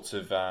those sorts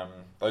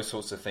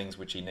of things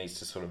which he needs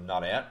to sort of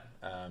nut out,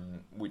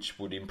 which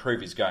would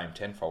improve his game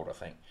tenfold, I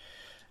think.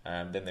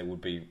 Then there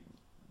would be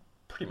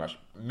pretty much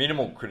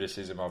minimal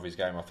criticism of his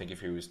game, I think,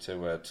 if he was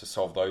to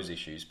solve those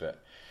issues.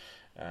 But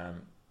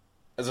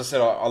as I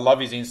said, I love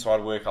his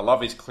inside work. I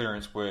love his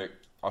clearance work.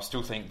 I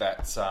still think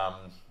that's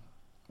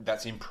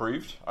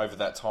improved over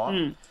that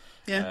time.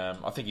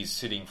 I think he's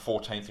sitting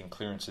 14th in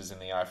clearances in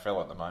the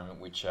AFL at the moment,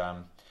 which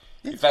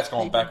if that's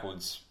gone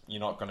backwards, you're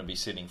not going to be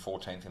sitting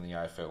 14th in the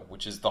AFL,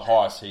 which is the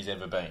highest he's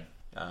ever been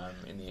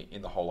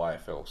in the whole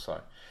AFL. So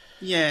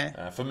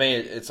for me,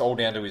 it's all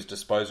down to his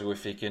disposal.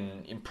 If he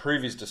can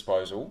improve his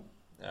disposal,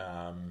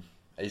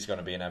 he's going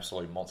to be an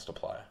absolute monster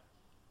player.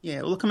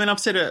 Yeah, well, look, I mean, I've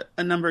said it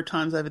a number of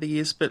times over the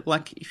years, but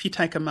like, if you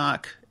take a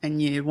mark and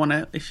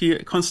if you're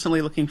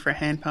constantly looking for a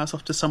hand pass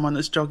off to someone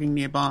that's jogging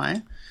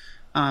nearby,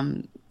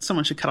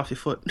 someone should cut off your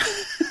foot.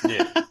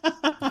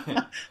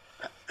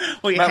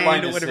 Or your Matt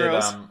hand Lane or whatever said,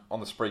 else.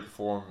 on the Spreaker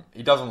forum,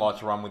 he doesn't like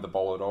to run with the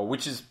ball at all,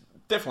 which is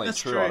definitely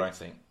true, I don't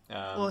think.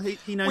 Well,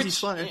 he knows he's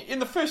slow. In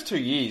the first 2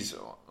 years,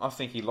 I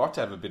think he'd like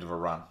to have a bit of a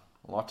run.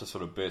 I'd like to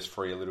sort of burst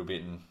free a little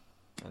bit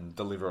and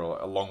deliver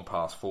a long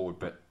pass forward.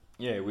 But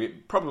yeah, we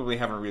probably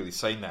haven't really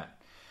seen that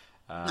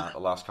the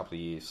last couple of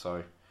years.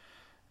 So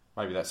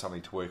maybe that's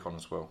something to work on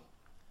as well.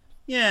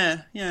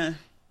 Yeah.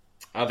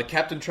 The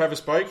captain, Travis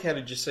Boak, how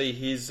did you see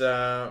his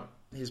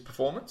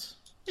performance?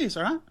 He's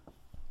all right.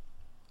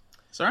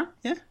 It's all right.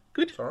 Yeah,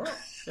 good. It's all right.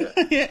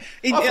 Yeah.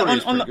 Yeah. I thought he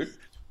was pretty good.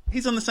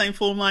 He's on the same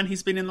form line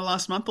he's been in the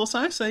last month or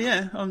so. So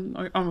yeah,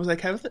 I was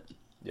okay with it.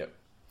 Yep.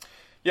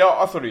 Yeah,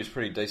 I thought he was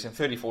pretty decent.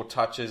 34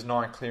 touches,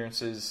 9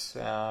 clearances.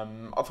 I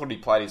thought he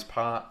played his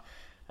part.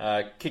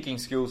 Kicking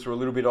skills were a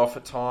little bit off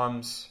at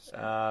times.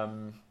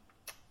 But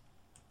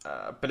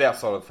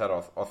outside of that,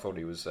 I thought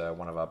he was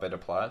one of our better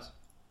players.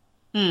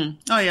 Oh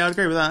yeah, I'd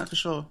agree with that for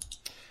sure.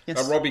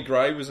 Yes. Robbie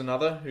Gray was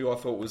another who I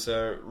thought was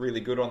really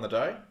good on the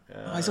day.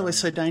 He's always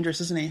so dangerous,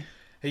 isn't he?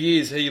 He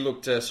is. He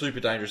looked super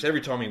dangerous. Every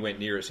time he went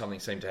near it, something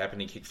seemed to happen.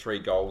 He kicked 3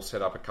 goals,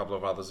 set up a couple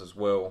of others as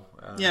well.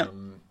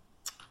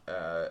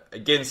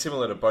 Again,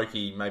 similar to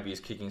Boki, maybe his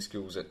kicking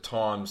skills at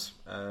times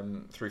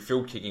through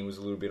field kicking was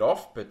a little bit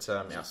off, but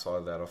outside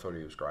of that, I thought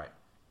he was great.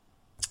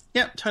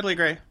 Yep, totally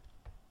agree.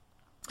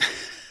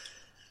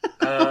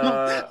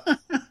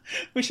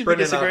 We should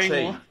Brendan be disagreeing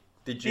Archie, more.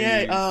 did you?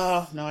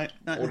 Yeah. No.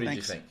 What did thanks.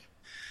 you think?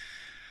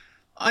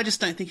 I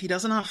just don't think he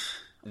does enough.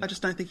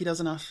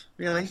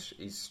 Really.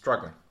 He's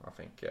struggling, I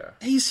think.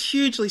 He's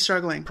hugely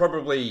struggling.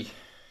 Probably.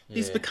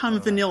 He's become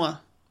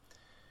vanilla.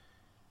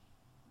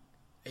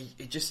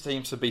 He just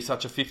seems to be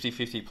such a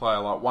 50-50 player.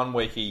 Like one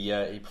week he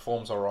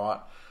performs all right,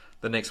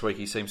 the next week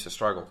he seems to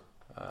struggle.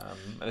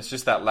 And it's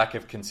just that lack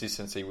of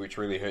consistency which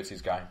really hurts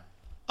his game.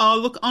 Oh,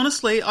 look,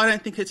 honestly, I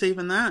don't think it's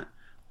even that.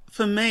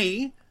 For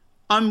me,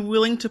 I'm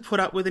willing to put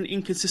up with an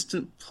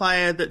inconsistent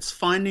player that's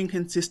finding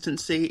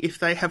consistency if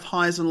they have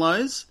highs and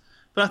lows.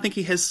 But I think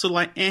he has sort of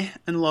like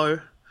and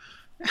low.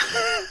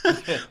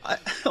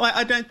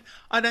 I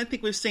don't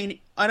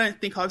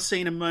think I've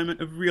seen a moment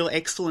of real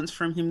excellence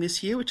from him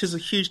this year, which is a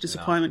huge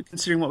disappointment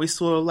considering what we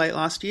saw late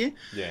last year.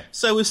 Yeah.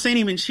 So we've seen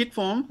him in shit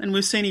form and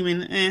we've seen him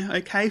in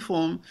okay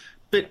form.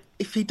 But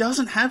if he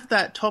doesn't have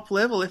that top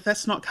level, if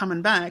that's not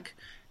coming back,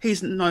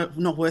 he's not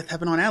worth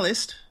having on our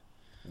list.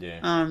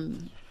 Yeah.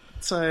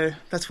 So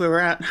that's where we're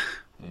at.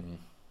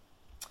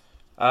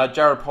 Mm-hmm.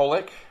 Jared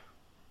Pollock.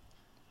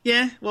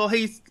 Yeah, well,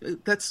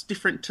 that's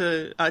different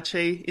to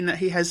Archie in that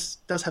he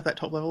does have that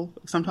top level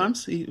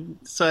sometimes.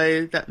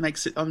 So that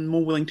makes it. I'm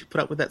more willing to put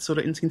up with that sort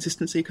of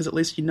inconsistency because at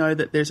least you know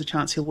that there's a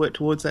chance he'll work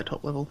towards that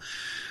top level.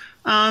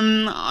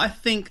 I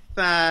think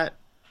that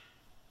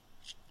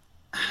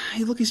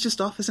he's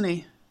just off, isn't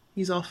he?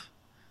 He's off.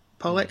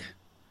 Pollock.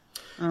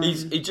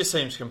 He just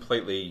seems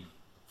completely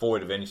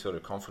void of any sort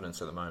of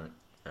confidence at the moment.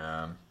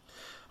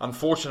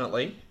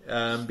 Unfortunately,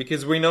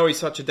 because we know he's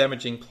such a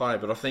damaging player,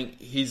 but I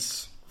think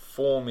his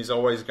form is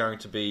always going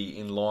to be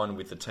in line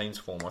with the team's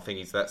form. I think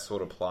he's that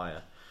sort of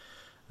player.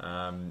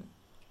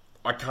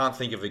 I can't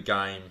think of a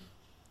game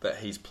that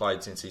he's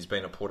played since he's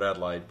been at Port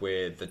Adelaide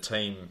where the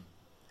team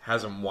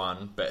hasn't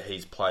won, but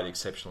he's played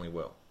exceptionally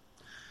well.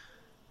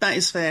 That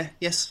is fair,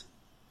 yes.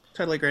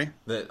 Totally agree.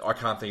 I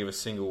can't think of a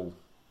single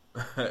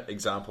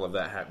example of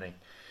that happening.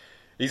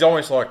 He's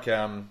almost like,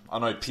 I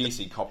know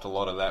Piercy copped a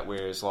lot of that,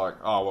 where it's like,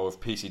 oh, well,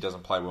 if Piercy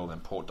doesn't play well, then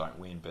Port don't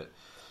win. But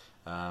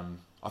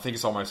I think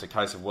it's almost a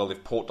case of, well,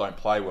 if Port don't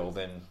play well,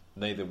 then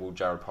neither will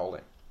Jared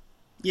Pollock.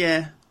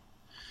 Yeah.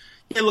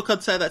 Yeah, look,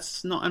 I'd say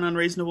that's not an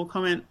unreasonable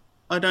comment.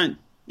 I don't...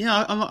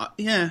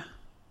 Yeah,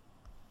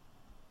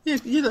 Yeah,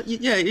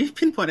 you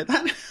pinpointed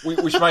that.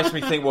 Which makes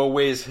me think, well,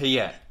 where's he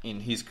at in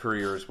his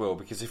career as well?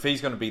 Because if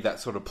he's going to be that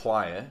sort of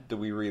player, do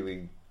we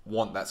really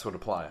want that sort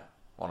of player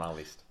on our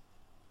list?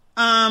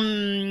 No.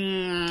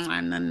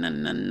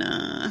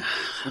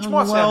 Which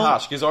might sound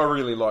harsh, because I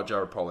really like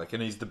Jared Pollock,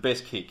 and he's the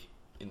best kick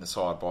in the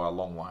side by a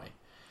long way.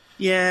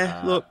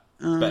 Yeah, look...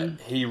 But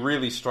he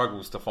really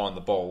struggles to find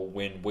the ball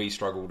when we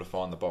struggle to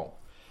find the ball.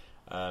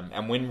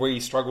 And when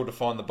we struggle to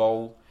find the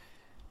ball,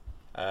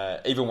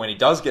 even when he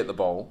does get the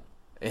ball,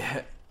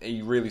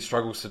 he really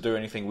struggles to do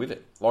anything with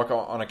it. Like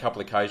on a couple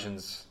of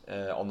occasions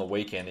on the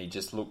weekend, he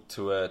just looked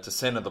to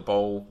centre the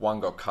ball. One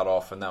got cut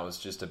off, and that was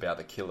just about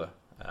the killer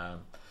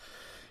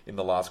in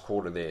the last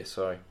quarter there.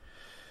 So,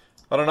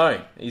 I don't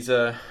know.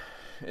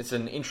 It's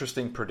an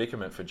interesting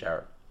predicament for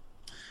Jared.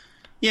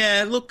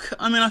 Yeah, look,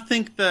 I mean, I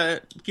think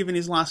that given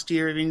his last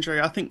year of injury,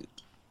 I think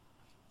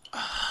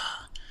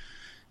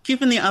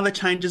given the other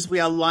changes we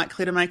are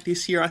likely to make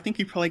this year, I think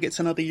he probably gets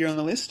another year on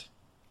the list.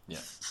 Yeah.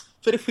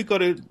 But if we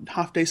got a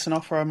half-decent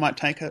offer, I might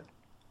take it.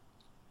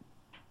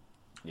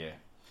 Yeah.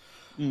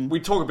 We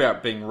talk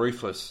about being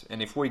ruthless,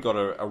 and if we got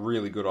a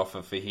really good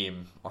offer for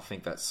him, I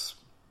think that's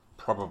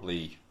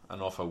probably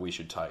an offer we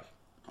should take.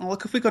 Oh,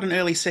 look, if we got an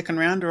early second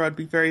rounder, I'd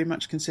be very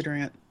much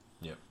considering it.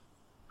 Yep.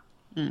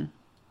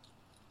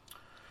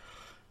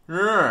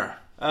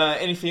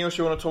 Anything else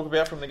you want to talk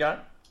about from the game?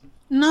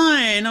 No,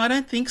 I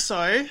don't think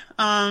so.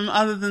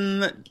 Other than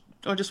that,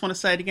 I just want to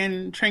say it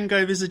again,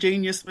 Trengove is a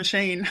genius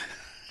machine.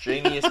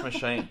 Genius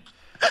machine.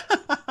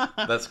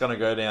 That's going to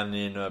go down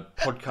in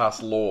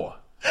podcast lore.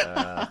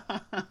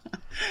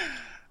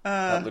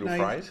 That little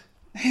phrase.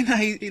 He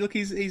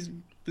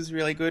was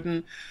really good,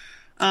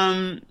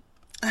 and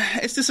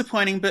it's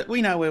disappointing, but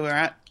we know where we're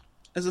at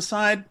as a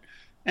side,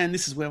 and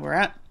this is where we're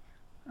at.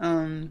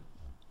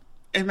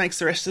 It makes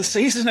the rest of the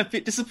season a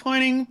bit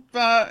disappointing,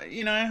 but,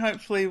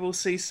 hopefully we'll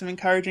see some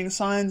encouraging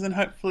signs, and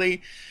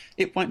hopefully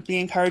it won't be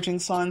encouraging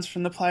signs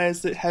from the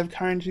players that have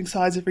encouraging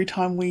signs every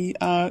time we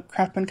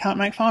crap and can't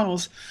make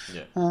finals.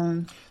 Yeah.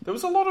 There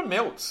was a lot of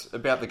melts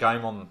about the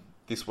game on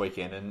this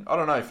weekend, and I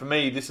don't know, for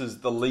me, this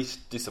is the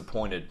least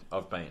disappointed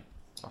I've been,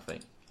 I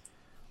think,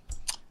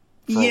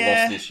 for a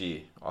loss this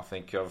year. I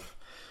think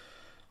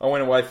I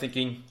went away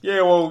thinking,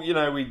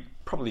 we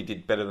probably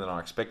did better than I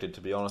expected,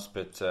 to be honest,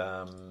 but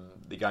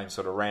the game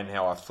sort of ran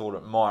how I thought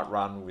it might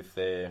run with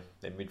their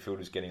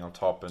midfielders getting on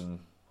top, and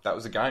that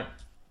was the game.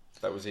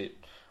 That was it.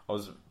 I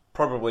was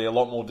probably a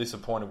lot more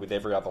disappointed with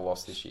every other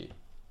loss this year.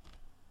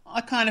 I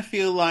kind of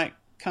feel like,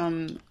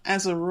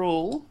 as a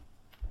rule,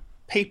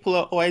 people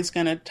are always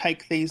going to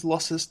take these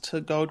losses to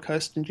Gold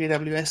Coast and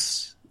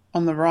GWS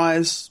on the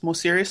rise more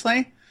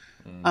seriously,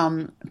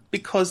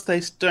 because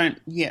they don't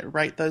yet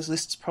rate those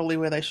lists probably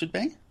where they should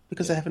be,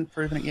 because they haven't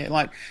proven it yet.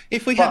 Like,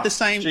 if we had the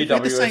same...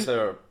 GWS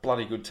are a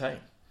bloody good team.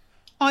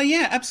 Oh,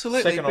 yeah,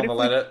 absolutely. Second on the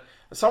ladder.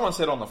 Someone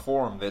said on the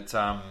forum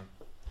that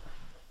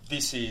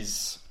this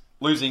is...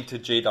 Losing to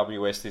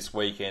GWS this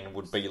weekend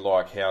would be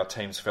like how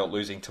teams felt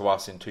losing to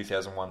us in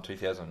 2001,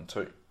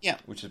 2002. Yeah.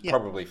 Which is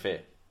probably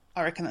fair.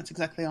 I reckon that's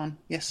exactly on.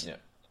 Yes. Yeah.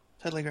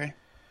 Totally agree.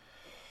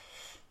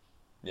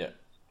 Yeah.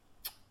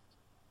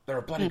 They're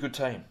a bloody good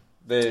team.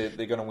 They're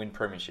going to win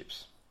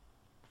premierships.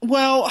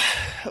 Well,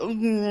 they're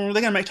going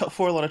to make top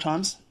four a lot of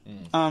times.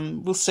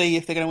 We'll see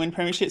if they're going to win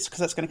premierships, because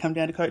that's going to come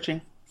down to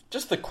coaching.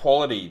 Just the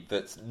quality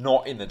that's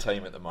not in the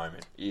team at the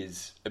moment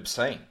is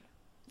obscene.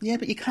 Yeah,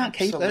 but you can't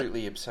keep it.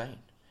 Absolutely obscene.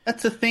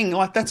 That's the thing.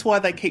 Like, that's why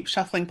they keep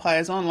shuffling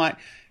players on. Like,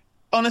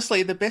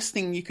 honestly, the best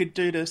thing you could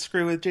do to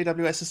screw with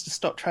GWS is to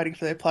stop trading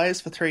for their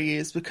players for 3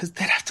 years, because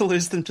they'd have to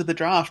lose them to the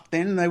draft.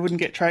 Then they wouldn't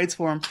get trades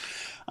for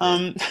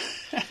them.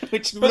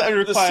 Which would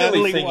require the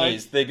silly thing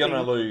is they're going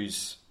to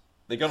lose.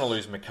 They're going to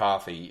lose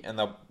McCarthy,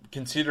 and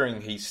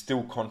considering he's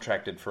still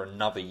contracted for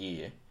another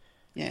year,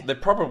 they're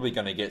probably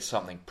going to get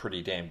something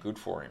pretty damn good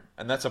for him.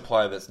 And that's a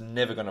player that's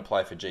never going to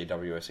play for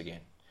GWS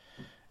again.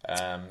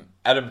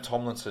 Adam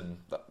Tomlinson,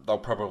 they'll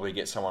probably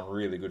get someone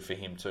really good for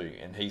him too,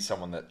 and he's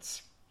someone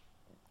that's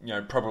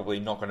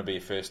probably not going to be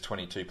a first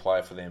 22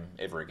 player for them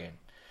ever again.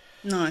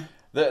 No,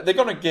 they're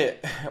going to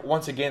get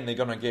they're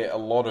going to get a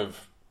lot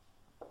of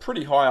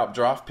pretty high up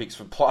draft picks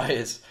for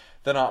players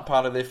that aren't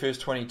part of their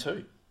first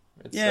 22.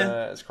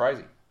 It's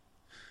crazy.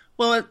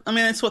 Well, I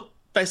mean, it's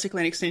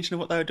basically an extension of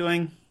what they were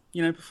doing,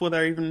 before they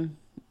were even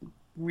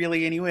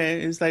really anywhere,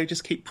 is they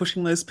just keep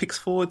pushing those picks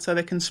forward so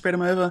they can spread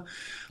them over.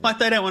 Like,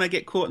 they don't want to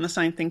get caught in the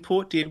same thing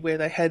Port did, where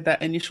they had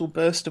that initial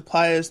burst of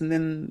players and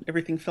then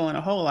everything fell in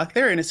a hole. Like,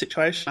 they're in a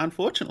situation,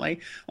 unfortunately,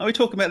 like, we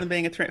talk about them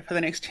being a threat for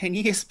the next 10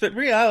 years, but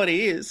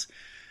reality is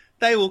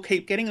they will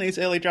keep getting these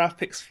early draft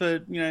picks for,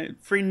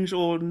 fringe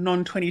or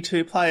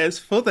non-22 players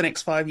for the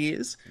next 5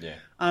 years. Yeah.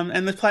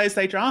 And the players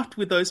they draft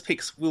with those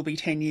picks will be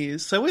 10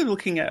 years. So we're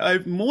looking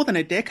at more than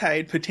a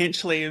decade,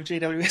 potentially, of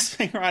GWS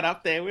being right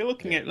up there. We're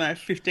looking at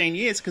 15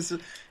 years, because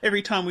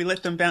every time we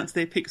let them bounce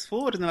their picks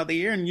forward another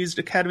year and used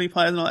academy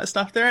players and all that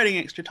stuff, they're adding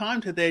extra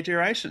time to their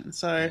duration.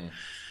 So,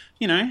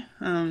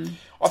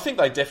 I think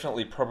they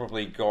definitely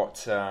probably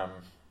got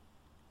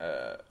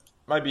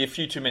maybe a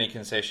few too many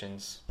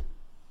concessions,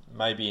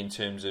 maybe in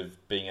terms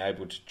of being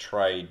able to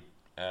trade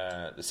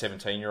the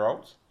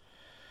 17-year-olds.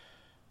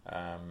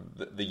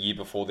 The year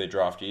before their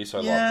draft year,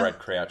 so like Brad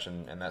Crouch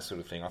and that sort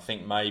of thing. I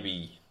think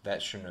maybe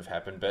that shouldn't have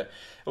happened, but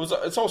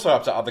it's also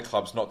up to other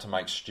clubs not to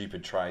make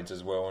stupid trades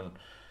as well. And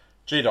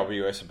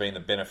GWS have been the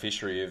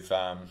beneficiary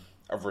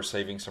of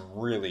receiving some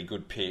really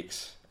good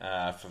picks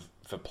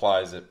for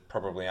players that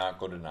probably aren't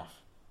good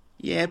enough.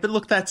 Yeah, but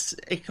look, that's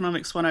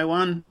economics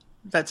 101.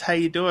 That's how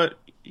you do it.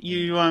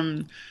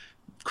 You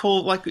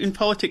call, like in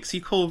politics, you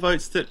call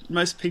votes that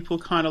most people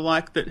kind of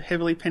like, that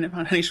heavily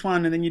punish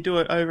one, and then you do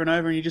it over and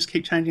over, and you just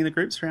keep changing the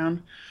groups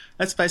around.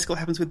 That's basically what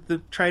happens with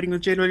the trading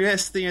with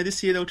GWS.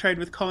 This year they'll trade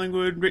with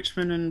Collingwood,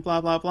 Richmond, and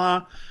blah blah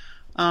blah.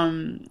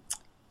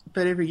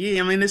 But every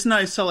year, I mean, there's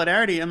no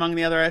solidarity among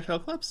the other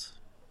AFL clubs,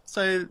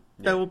 so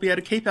they will be able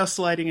to keep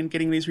oscillating and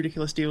getting these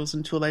ridiculous deals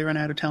until they run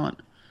out of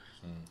talent.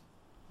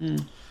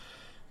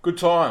 Good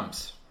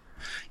times.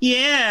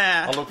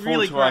 Yeah, I look forward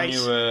really to great.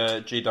 our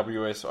new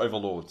GWS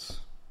Overlords.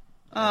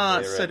 Oh,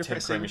 it's so 10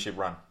 depressing. premiership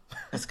run.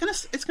 It's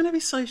gonna be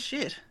so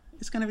shit.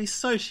 It's gonna be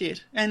so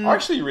shit. And I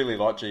actually really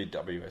like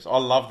GWS. I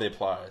love their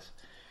players.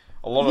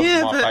 A lot of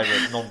my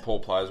favourite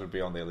non-Port players would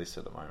be on their list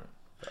at the moment.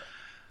 But.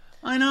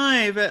 I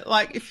know, but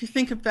like, if you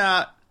think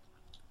about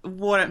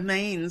what it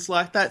means,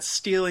 like, that's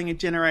stealing a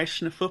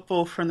generation of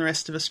football from the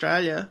rest of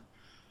Australia.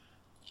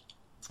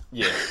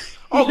 Yeah.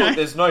 Oh, look,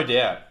 there's no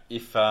doubt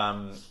if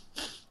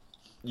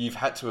you've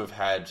had to have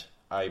had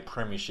a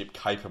premiership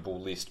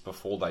capable list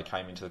before they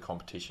came into the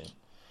competition.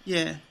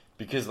 Yeah.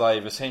 because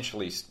they've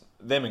essentially,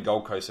 them and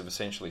Gold Coast have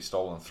essentially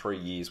stolen 3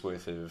 years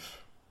worth of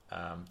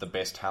the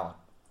best talent.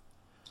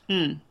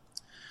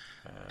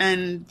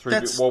 And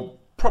that's...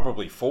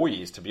 probably 4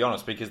 years, to be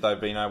honest, because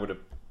they've been able to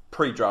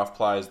pre-draft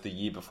players the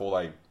year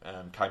before they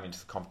came into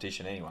the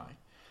competition anyway,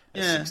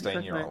 as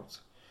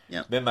 16-year-olds.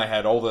 Yep. Then they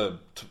had all the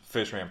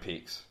first-round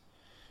picks,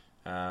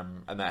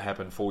 and that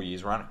happened 4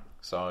 years running.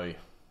 So,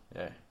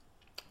 yeah,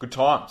 good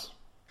times.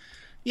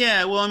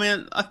 Yeah, well, I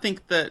mean, I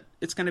think that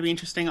it's going to be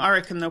interesting. I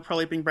reckon they'll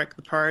probably bring back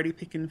the priority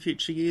pick in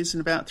future years in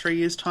about 3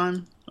 years'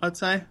 time, I'd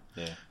say.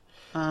 Yeah.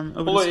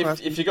 Well,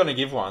 if you're going to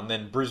give one,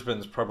 then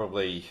Brisbane's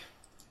probably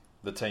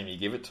the team you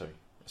give it to,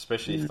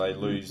 especially if they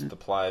lose the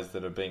players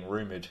that are being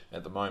rumoured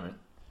at the moment.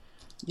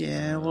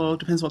 Yeah, well, it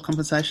depends what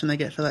compensation they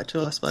get for that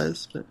too, I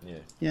suppose. But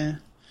yeah.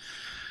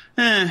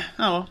 Oh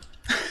well.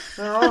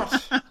 All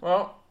right.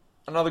 Well,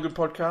 another good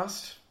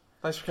podcast.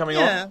 Thanks for coming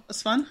on. Yeah,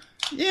 that's fun.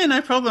 Yeah,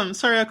 no problem.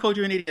 Sorry I called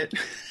you an idiot.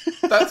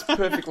 That's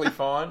perfectly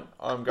fine.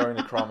 I'm going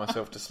to cry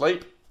myself to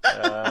sleep.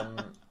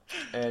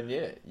 And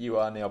yeah, you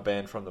are now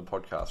banned from the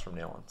podcast from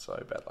now on, so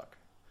bad luck.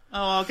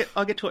 Oh,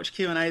 I'll get to watch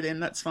Q&A then,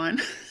 that's fine.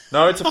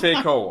 No, it's a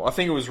fair call. I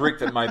think it was Rick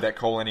that made that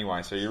call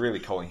anyway, so you're really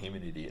calling him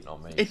an idiot,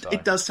 not me.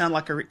 It does sound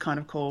like a Rick kind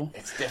of call.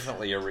 It's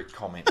definitely a Rick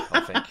comment, I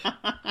think.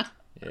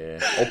 Yeah.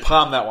 I'll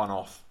palm that one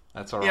off.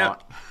 That's all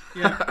right.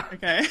 Yeah,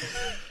 okay.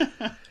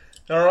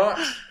 All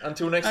right,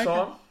 until next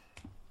time.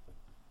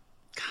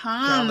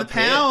 Khan the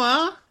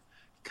Power.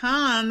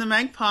 Khan the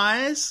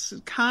Magpies.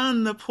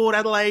 Khan the Port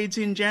Adelaides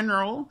in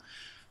general.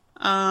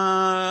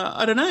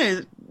 I don't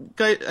know.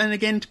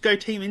 Go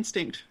Team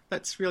Instinct.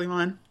 That's really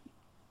mine.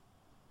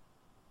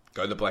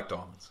 Go the Black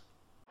Diamonds.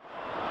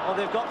 Well,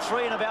 they've got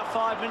 3 in about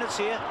 5 minutes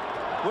here.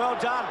 Well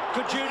done.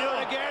 Could you do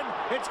it again?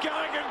 It's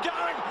going and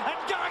going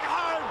and going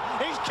home.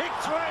 He's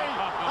kicked 3.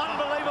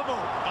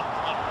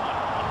 Unbelievable.